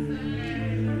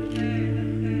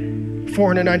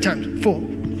 409 times, full.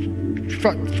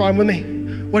 Fine with me.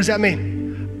 What does that mean?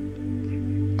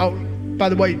 Oh, by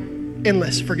the way,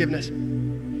 endless forgiveness.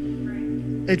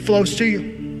 It flows to you.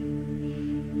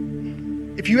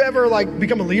 If you ever like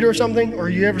become a leader or something, or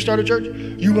you ever start a church,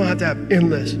 you're gonna have to have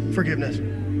endless forgiveness.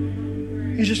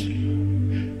 You just,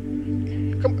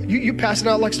 you pass it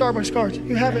out like Starbucks cards.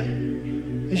 You have it.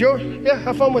 It's yours. Yeah,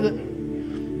 have fun with it.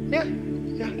 Yeah,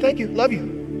 thank you, love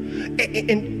you.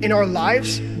 In our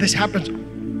lives, this happens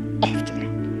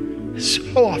often,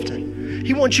 so often.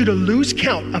 He wants you to lose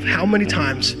count of how many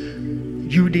times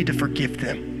you need to forgive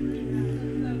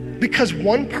them. Because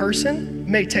one person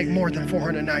may take more than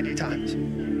 490 times.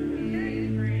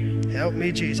 Help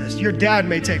me, Jesus. Your dad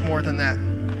may take more than that.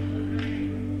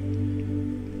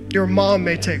 Your mom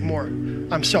may take more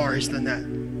I'm sorry's than that.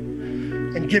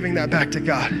 And giving that back to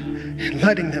God and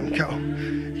letting them go.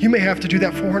 You may have to do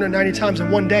that 490 times in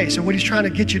one day. So what he's trying to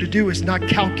get you to do is not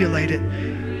calculate it,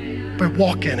 but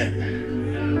walk in it.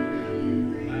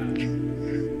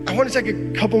 I want to take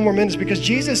a couple more minutes because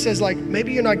Jesus says, like,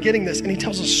 maybe you're not getting this. And he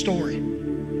tells a story.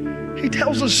 He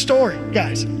tells a story,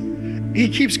 guys. He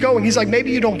keeps going. He's like,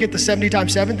 maybe you don't get the 70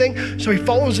 times 7 thing. So he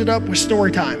follows it up with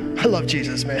story time. I love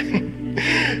Jesus, man.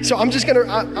 So I'm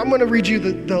gonna read you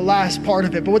the last part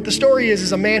of it. But what the story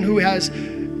is a man who has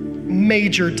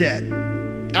major debt.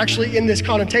 Actually, in this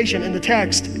connotation, in the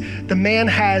text, the man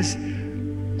has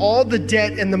all the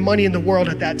debt and the money in the world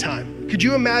at that time. Could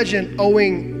you imagine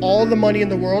owing all the money in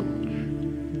the world?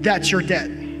 That's your debt.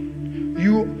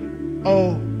 You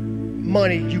owe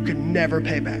money you could never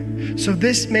pay back. So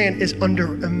this man is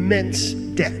under immense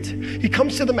debt. He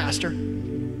comes to the master,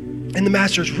 and the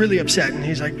master is really upset, and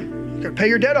he's like, you gotta pay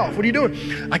your debt off. What are you doing?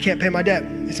 I can't pay my debt.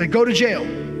 He's like, go to jail.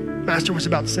 Master was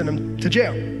about to send him to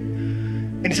jail.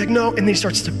 And he's like, no. And then he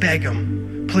starts to beg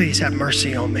him, please have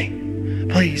mercy on me.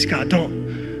 Please, God, don't.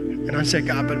 And I said,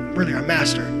 God, but really our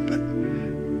master.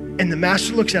 And the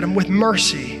master looks at him with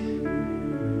mercy.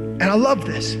 And I love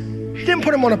this. He didn't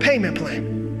put him on a payment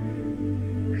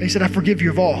plan. He said, I forgive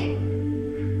you of all.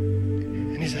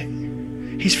 And he's like,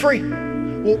 he's free.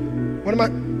 Well, what am I?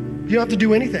 You don't have to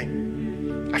do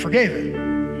anything. I forgave it.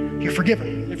 You're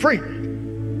forgiven. You're free.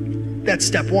 That's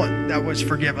step one. That was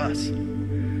forgive us.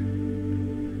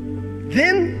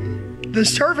 Then the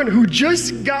servant who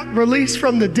just got released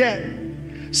from the debt,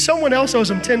 someone else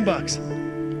owes him $10.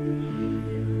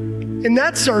 And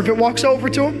that servant walks over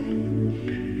to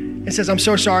him and says, I'm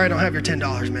so sorry I don't have your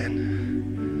 $10,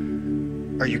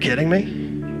 man. Are you kidding me?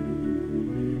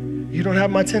 You don't have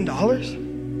my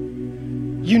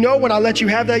 $10? You know when I let you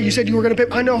have that, you said you were gonna pay.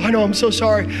 I know, I'm so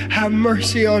sorry. Have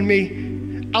mercy on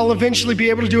me. I'll eventually be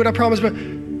able to do it, I promise, but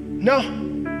no,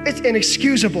 it's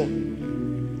inexcusable.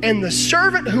 And the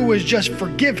servant who was just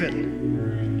forgiven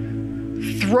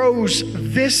throws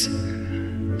this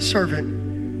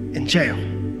servant in jail.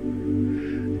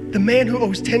 The man who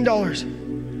owes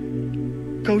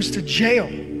 $10 goes to jail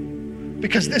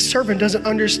because this servant doesn't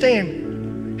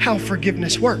understand how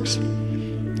forgiveness works.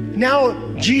 Now,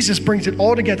 Jesus brings it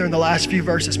all together in the last few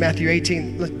verses, Matthew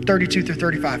 18, 32 through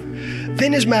 35.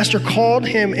 Then his master called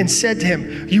him and said to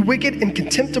him, you wicked and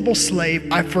contemptible slave,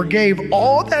 I forgave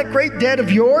all that great debt of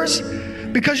yours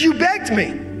because you begged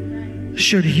me.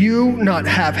 Should you not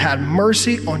have had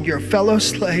mercy on your fellow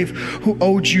slave who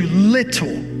owed you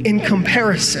little in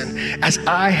comparison as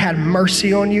I had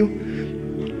mercy on you?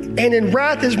 And in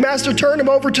wrath, his master turned him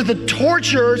over to the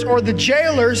torturers or the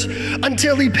jailers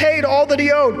until he paid all that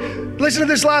he owed. Listen to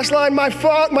this last line. My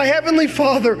heavenly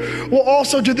Father will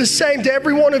also do the same to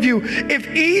every one of you. If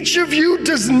each of you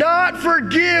does not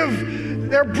forgive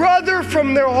their brother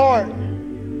from their heart.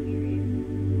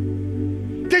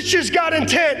 This just got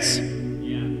intense.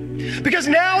 Because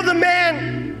now the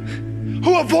man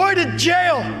who avoided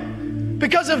jail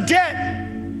because of debt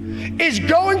is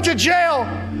going to jail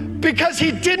because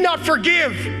he did not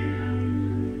forgive.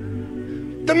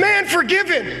 The man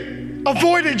forgiven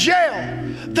avoided jail.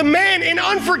 The man in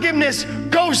unforgiveness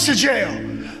goes to jail.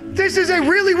 This is a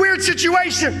really weird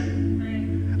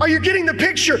situation. Are you getting the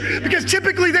picture? Because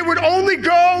typically they would only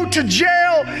go to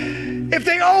jail if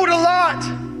they owed a lot.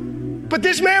 But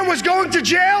this man was going to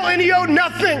jail and he owed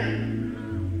nothing.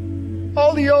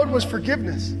 All he owed was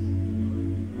forgiveness.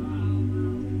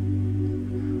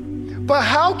 But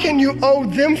how can you owe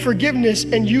them forgiveness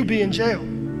and you be in jail?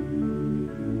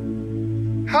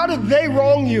 How did they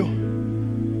wrong you,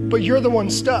 but you're the one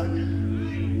stuck?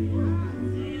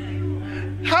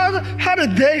 How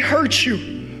did they hurt you,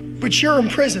 but you're in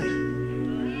prison?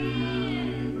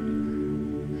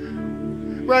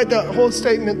 Right, the whole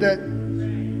statement that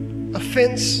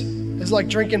offense is like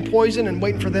drinking poison and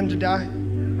waiting for them to die.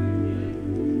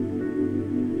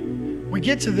 We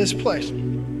get to this place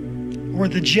where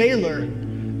the jailer,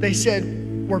 they said,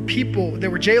 there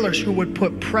were jailers who would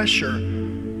put pressure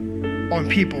on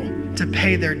people to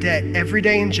pay their debt. Every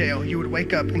day in jail, you would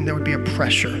wake up and there would be a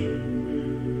pressure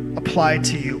applied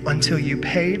to you until you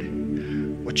paid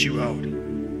what you owed.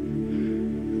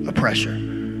 A pressure.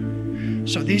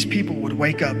 So these people would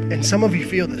wake up, and some of you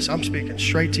feel this. I'm speaking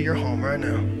straight to your home right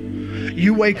now.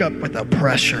 You wake up with a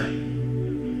pressure,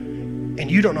 and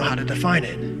you don't know how to define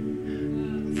it.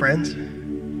 Friends,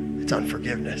 it's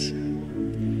unforgiveness.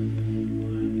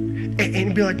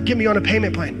 And be like, get me on a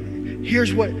payment plan.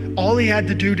 Here's what, all he had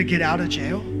to do to get out of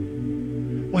jail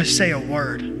was say a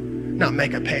word. not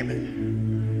make a payment.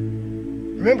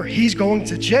 Remember, he's going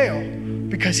to jail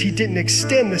because he didn't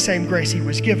extend the same grace he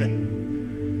was given.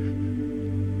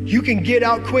 You can get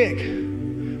out quick,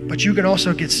 but you can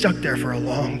also get stuck there for a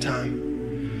long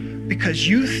time because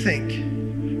you think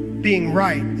being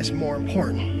right is more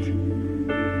important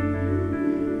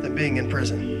than being in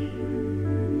prison.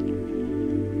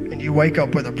 And you wake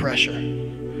up with a pressure.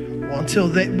 Well, until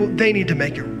they need to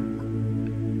make it.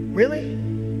 Really?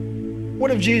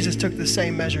 What if Jesus took the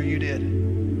same measure you did?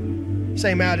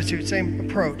 Same attitude, same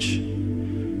approach.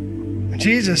 When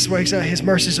Jesus wakes up, his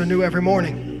mercies are new every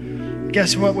morning.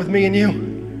 Guess what with me and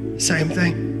you? Same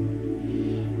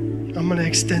thing. I'm gonna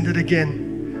extend it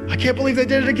again. I can't believe they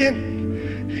did it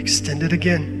again. Extend it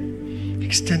again.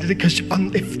 Extend it, because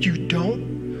if you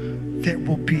don't, there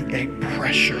will be a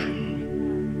pressure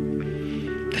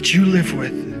that you live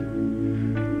with.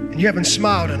 And you haven't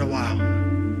smiled in a while.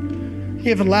 You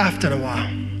haven't laughed in a while.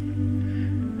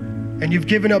 And you've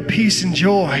given up peace and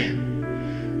joy.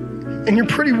 And you're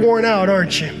pretty worn out,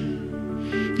 aren't you?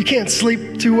 You can't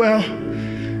sleep too well.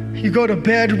 You go to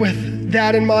bed with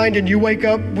that in mind, and you wake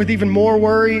up with even more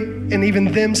worry and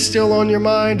even them still on your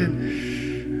mind.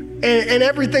 And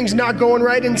everything's not going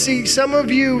right. And see, some of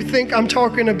you think I'm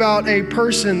talking about a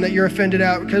person that you're offended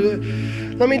at.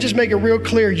 Let me just make it real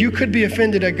clear. You could be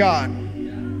offended at God.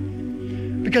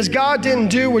 Because God didn't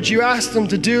do what you asked him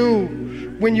to do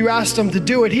when you asked him to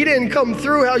do it. He didn't come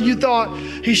through how you thought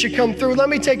he should come through. Let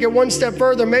me take it one step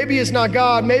further. Maybe it's not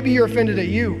God. Maybe you're offended at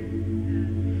you.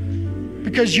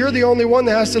 Because you're the only one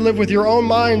that has to live with your own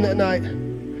mind at night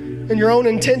and your own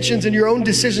intentions and your own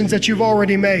decisions that you've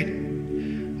already made.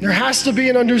 There has to be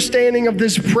an understanding of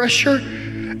this pressure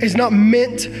is not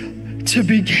meant to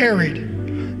be carried.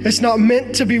 It's not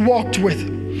meant to be walked with.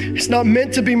 It's not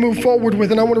meant to be moved forward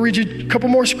with. And I want to read you a couple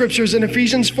more scriptures. In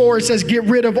Ephesians 4, it says, get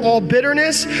rid of all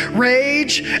bitterness,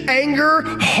 rage, anger,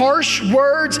 harsh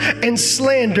words, and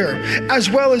slander,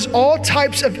 as well as all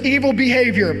types of evil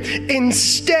behavior.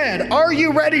 Instead, are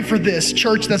you ready for this,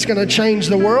 church that's going to change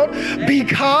the world? Be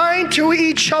kind to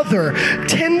each other,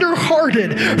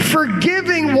 tender-hearted,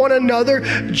 forgiving one another,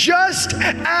 just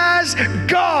as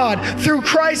God, through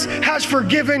Christ, has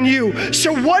forgiven you.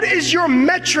 So what is your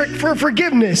metric for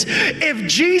forgiveness? If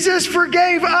Jesus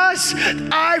forgave us,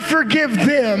 I forgive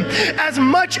them. As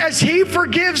much as he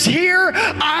forgives here,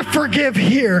 I forgive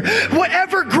here.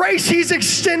 Whatever grace he's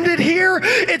extended here,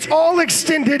 it's all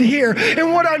extended here.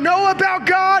 And what I know about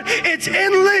God, it's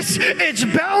endless, it's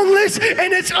boundless,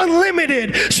 and it's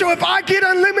unlimited. So if I get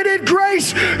unlimited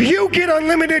grace, you get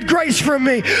unlimited grace from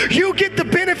me. You get the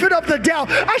benefit of the doubt.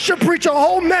 I should preach a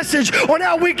whole message on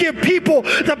how we give people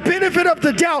the benefit of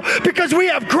the doubt, because we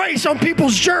have grace on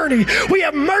people's journey. We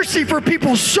have mercy for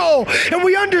people's soul. And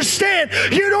we understand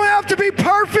you don't have to be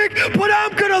perfect, but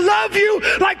I'm going to love you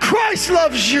like Christ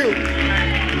loves you.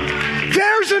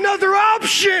 There's another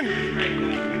option.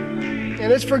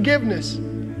 And it's forgiveness.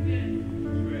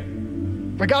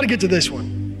 I got to get to this one.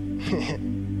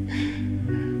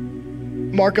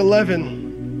 Mark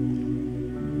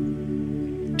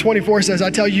 11:24 says,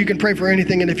 I tell you, you can pray for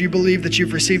anything, and if you believe that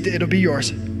you've received it, it'll be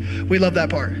yours. We love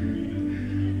that part.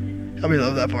 I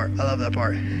love that part. I love that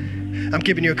part. I'm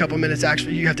giving you a couple minutes.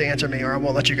 Actually, you have to answer me or I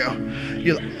won't let you go.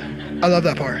 I love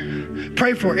that part.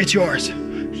 Pray for it. It's yours.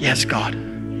 Yes, God.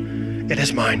 It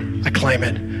is mine. I claim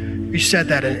it. You said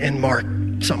that in Mark,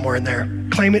 somewhere in there.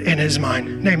 Claim it, and it is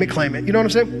mine. Name it, claim it. You know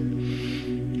what I'm saying?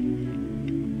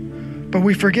 But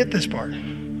we forget this part.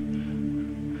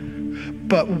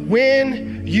 But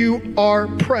when you are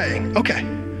praying, okay.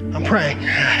 I'm praying.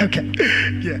 Okay.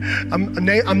 Yeah.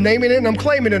 I'm naming it and I'm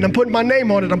claiming it and I'm putting my name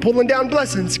on it. I'm pulling down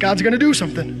blessings. God's going to do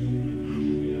something.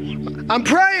 I'm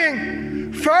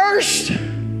praying first.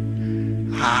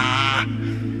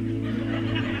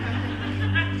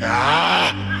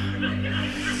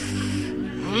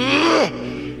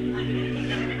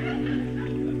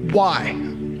 Why?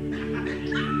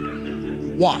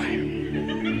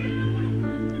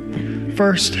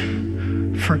 First,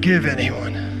 forgive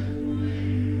anyone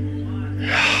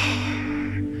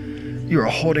you are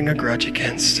holding a grudge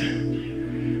against,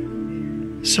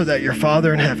 so that your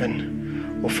Father in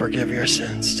heaven will forgive your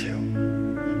sins too.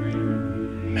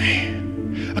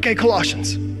 Man. Okay,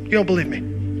 Colossians. You don't believe me.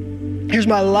 Here's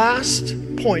my last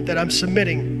point that I'm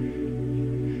submitting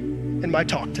in my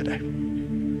talk today.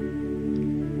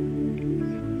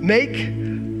 Make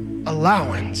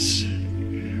allowance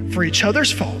for each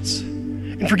other's faults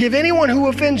and forgive anyone who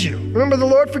offends you. Remember, the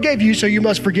Lord forgave you, so you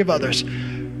must forgive others.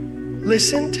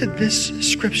 Listen to this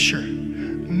scripture.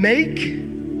 Make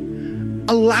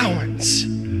allowance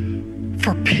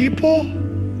for people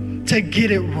to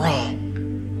get it wrong.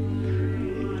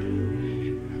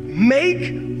 Make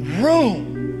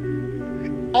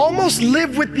room. Almost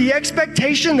live with the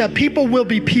expectation that people will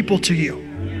be people to you.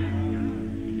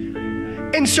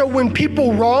 And so when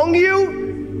people wrong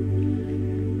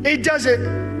you, it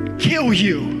doesn't kill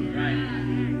you.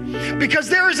 Because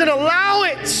there is an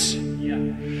allowance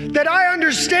that I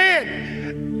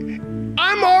understand.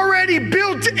 I'm already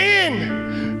built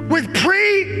in with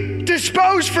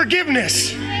predisposed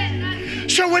forgiveness.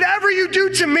 So whatever you do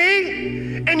to me,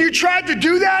 and you tried to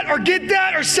do that or get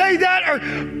that or say that, or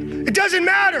it doesn't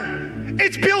matter.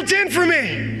 It's built in for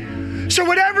me. So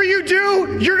whatever you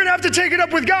do, you're gonna have to take it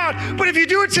up with God. But if you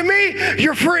do it to me,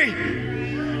 you're free.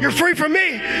 You're free from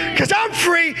me, because I'm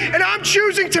free, and I'm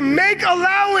choosing to make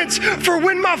allowance for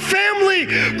when my family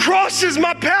crosses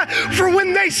my path, for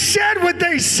when they said what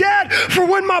they said, for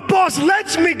when my boss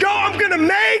lets me go. I'm gonna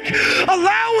make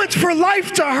allowance for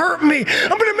life to hurt me.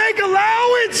 I'm gonna make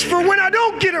allowance for when I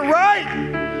don't get it right.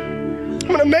 I'm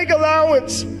gonna make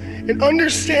allowance and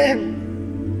understand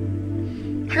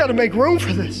I gotta make room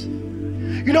for this.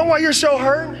 You know why you're so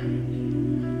hurt?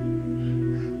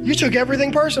 You took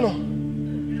everything personal.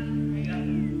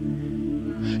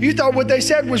 You thought what they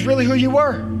said was really who you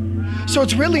were. So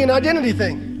it's really an identity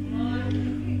thing.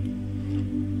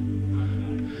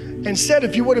 Instead,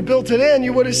 if you would have built it in,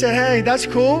 you would have said, hey, that's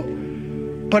cool,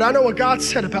 but I know what God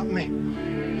said about me.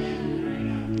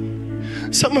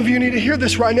 Some of you need to hear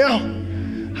this right now.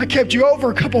 I kept you over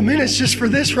a couple minutes just for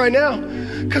this right now,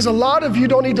 because a lot of you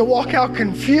don't need to walk out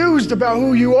confused about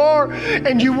who you are,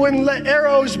 and you wouldn't let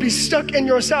arrows be stuck in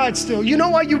your side still. You know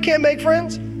why you can't make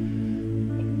friends?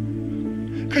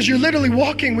 Because you're literally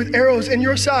walking with arrows in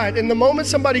your side, and the moment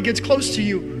somebody gets close to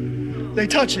you, they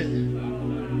touch it.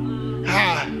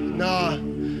 Nah, I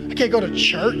can't go to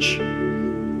church.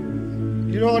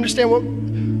 You don't understand what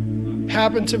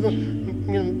happened to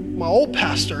my old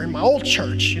pastor in my old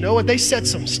church. You know what? They said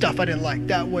some stuff I didn't like.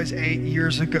 That was 8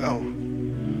 years ago.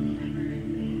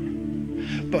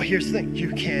 But here's the thing. You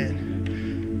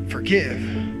can forgive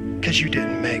because you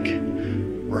didn't make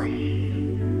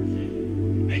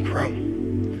room. Make room.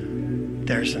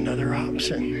 There's another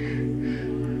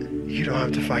option. You don't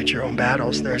have to fight your own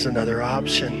battles. There's another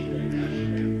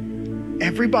option.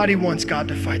 Everybody wants God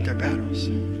to fight their battles.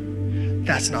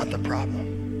 That's not the problem.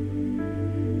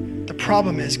 The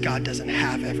problem is God doesn't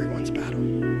have everyone's battle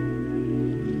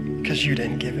because you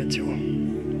didn't give it to him.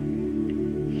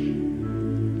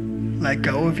 Let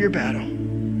go of your battle.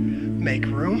 Make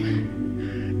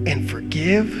room and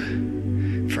forgive.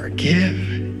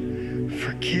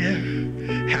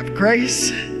 Have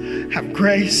grace, have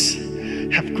grace,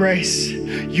 have grace.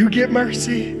 You get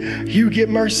mercy, you get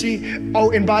mercy.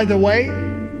 Oh, and by the way,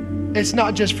 it's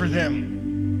not just for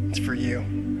them, it's for you.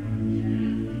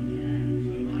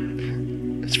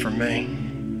 It's for me.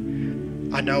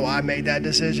 I know I made that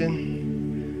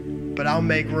decision, but I'll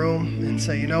make room and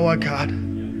say, you know what, God?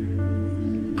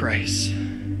 Grace,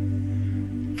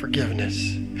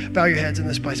 forgiveness. Bow your heads in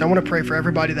this place. I want to pray for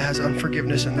everybody that has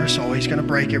unforgiveness in their soul. He's going to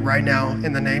break it right now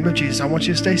in the name of Jesus. I want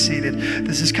you to stay seated.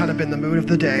 This has kind of been the mood of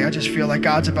the day. I just feel like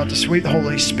God's about to sweep the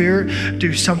Holy Spirit,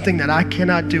 do something that I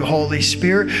cannot do. Holy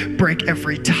Spirit, break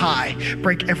every tie,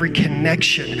 break every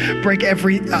connection, break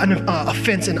every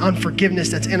offense and unforgiveness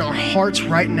that's in our hearts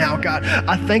right now, God.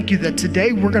 I thank you that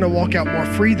today we're going to walk out more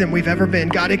free than we've ever been.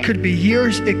 God, it could be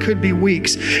years, it could be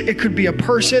weeks, it could be a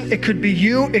person, it could be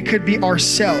you, it could be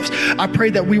ourselves. I pray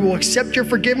that we will accept your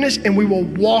forgiveness and we will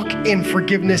walk in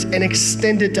forgiveness and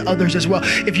extend it to others as well.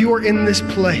 If you are in this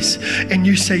place and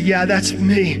you say, yeah, that's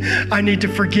me. I need to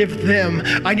forgive them.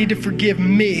 I need to forgive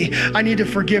me. I need to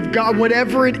forgive God.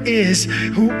 Whatever it is,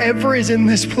 whoever is in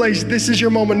this place, this is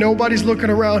your moment. Nobody's looking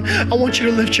around. I want you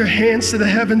to lift your hands to the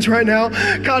heavens right now.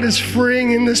 God is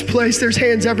freeing in this place. There's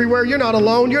hands everywhere. You're not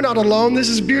alone. You're not alone. This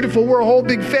is beautiful. We're a whole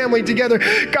big family together.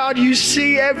 God, you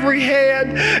see every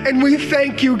hand, and we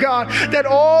thank you, God, that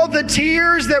all the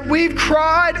tears that we've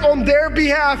cried on their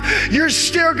behalf, you're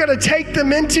still going to take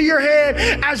them into your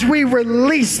hand as we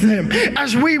release them,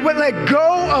 as we let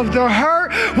go of the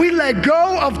hurt, we let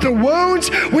go of the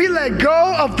wounds, we let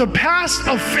go of the past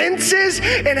offenses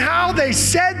and how they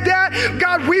said that.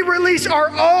 God, we release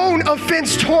our own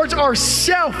offense towards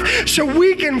ourselves so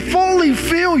we can fully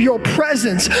feel your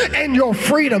presence and your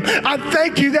freedom. I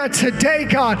thank you that today,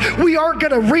 God, we aren't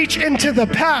going to reach into the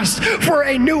past for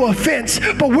a new offense,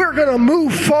 but we're going to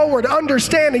move forward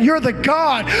understanding you're the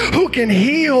God who can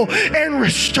heal and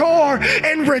restore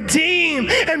and redeem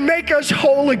and make us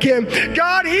whole again.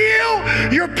 God,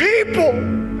 heal your people.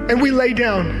 And we lay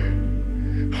down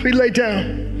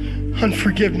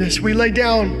unforgiveness. We lay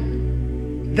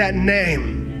down that name.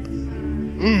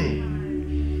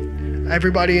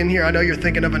 Everybody in here, I know you're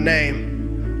thinking of a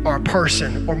name or a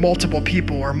person or multiple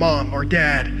people or mom or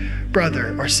dad,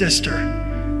 brother or sister,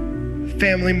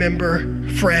 family member,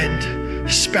 friend,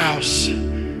 spouse,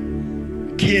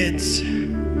 kids,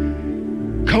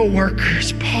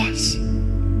 co-workers, boss.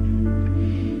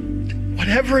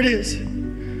 Whatever it is,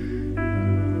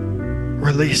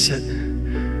 release it.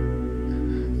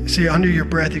 See, under your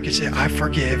breath, you could say, I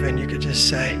forgive, and you could just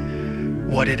say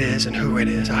what it is and who it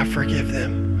is. I forgive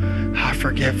them. I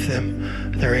forgive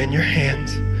them. They're in your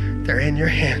hands. They're in your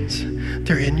hands.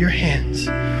 They're in your hands.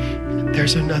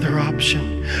 There's another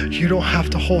option. You don't have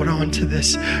to hold on to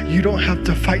this. You don't have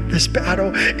to fight this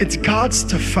battle. It's God's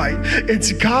to fight.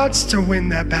 It's God's to win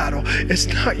that battle. It's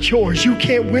not yours. You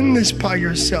can't win this by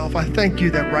yourself. I thank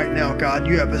you that right now, God,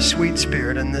 you have a sweet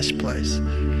spirit in this place.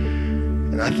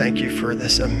 And I thank you for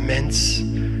this immense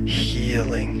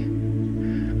healing.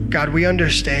 God, we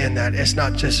understand that it's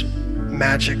not just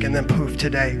magic and then poof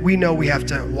today. We know we have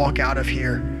to walk out of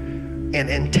here and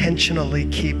intentionally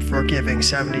keep forgiving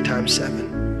 70 times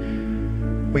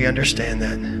 7. We understand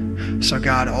that. So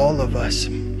God, all of us,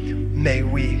 may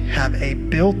we have a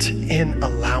built-in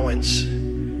allowance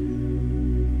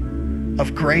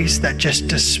of grace that just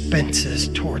dispenses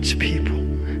towards people.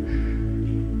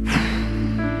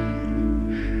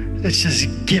 It's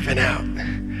just given out.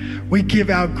 We give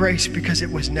out grace because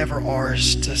it was never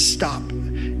ours to stop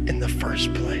in the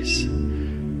first place.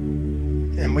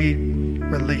 And we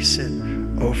release it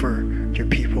over your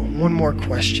people. One more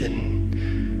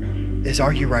question is,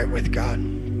 are you right with God?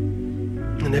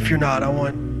 And if you're not, I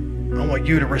want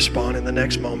you to respond in the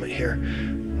next moment here.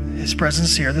 His presence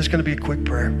is here. There's going to be a quick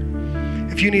prayer.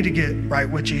 If you need to get right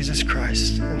with Jesus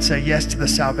Christ and say yes to the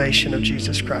salvation of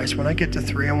Jesus Christ, when I get to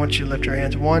 3, I want you to lift your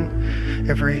hands. 1,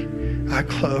 every eye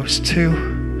closed.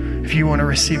 2, if you want to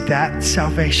receive that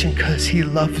salvation because he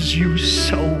loves you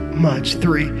so much.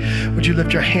 3, would you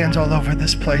lift your hands all over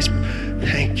this place?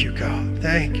 Thank you, God.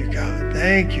 Thank you, God.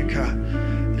 Thank you, God.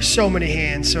 There's so many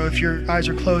hands. So if your eyes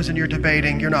are closed and you're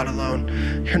debating, you're not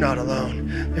alone. You're not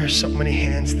alone. There's so many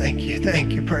hands. Thank you.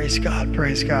 Thank you. Praise God.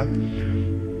 Praise God.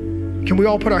 Can we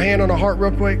all put our hand on our heart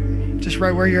real quick? Just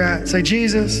right where you're at. Say,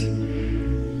 Jesus,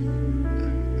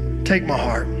 take my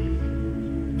heart.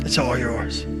 It's all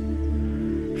yours.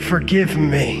 Forgive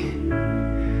me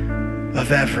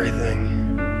of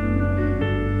everything.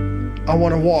 I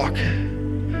want to walk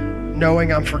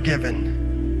knowing I'm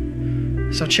forgiven.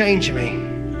 So change me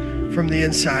from the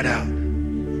inside out.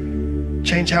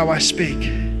 Change how I speak.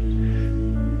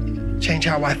 Change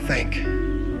how I think.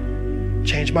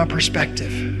 Change my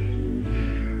perspective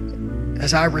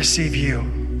as I receive you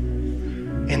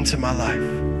into my life.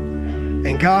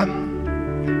 And God,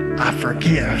 I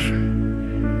forgive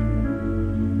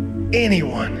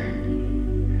anyone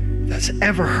that's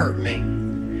ever hurt me,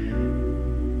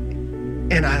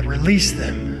 and I release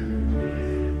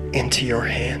them into your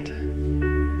hand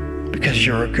because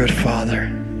you're a good Father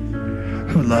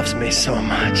who loves me so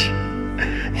much.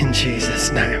 In Jesus'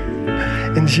 name.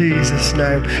 In Jesus'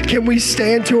 name. Can we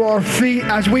stand to our feet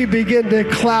as we begin to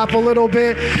clap a little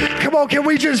bit? Come on, can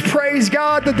we just praise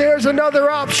God that there's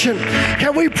another option?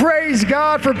 Can we praise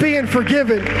God for being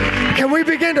forgiven? Can we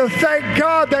begin to thank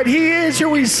God that he is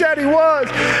who he said he was?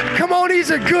 Come on, he's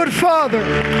a good Father.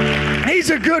 He's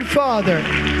a good Father.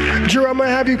 Drew, I'm going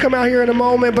to have you come out here in a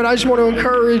moment, but I just want to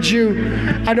encourage you.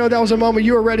 I know that was a moment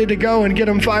you were ready to go and get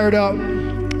them fired up.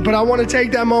 But I want to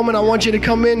take that moment. I want you to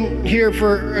come in here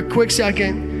for a quick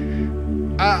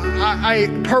second. I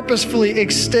purposefully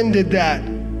extended that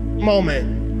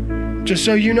moment, just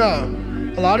so you know.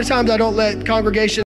 A lot of times I don't let congregations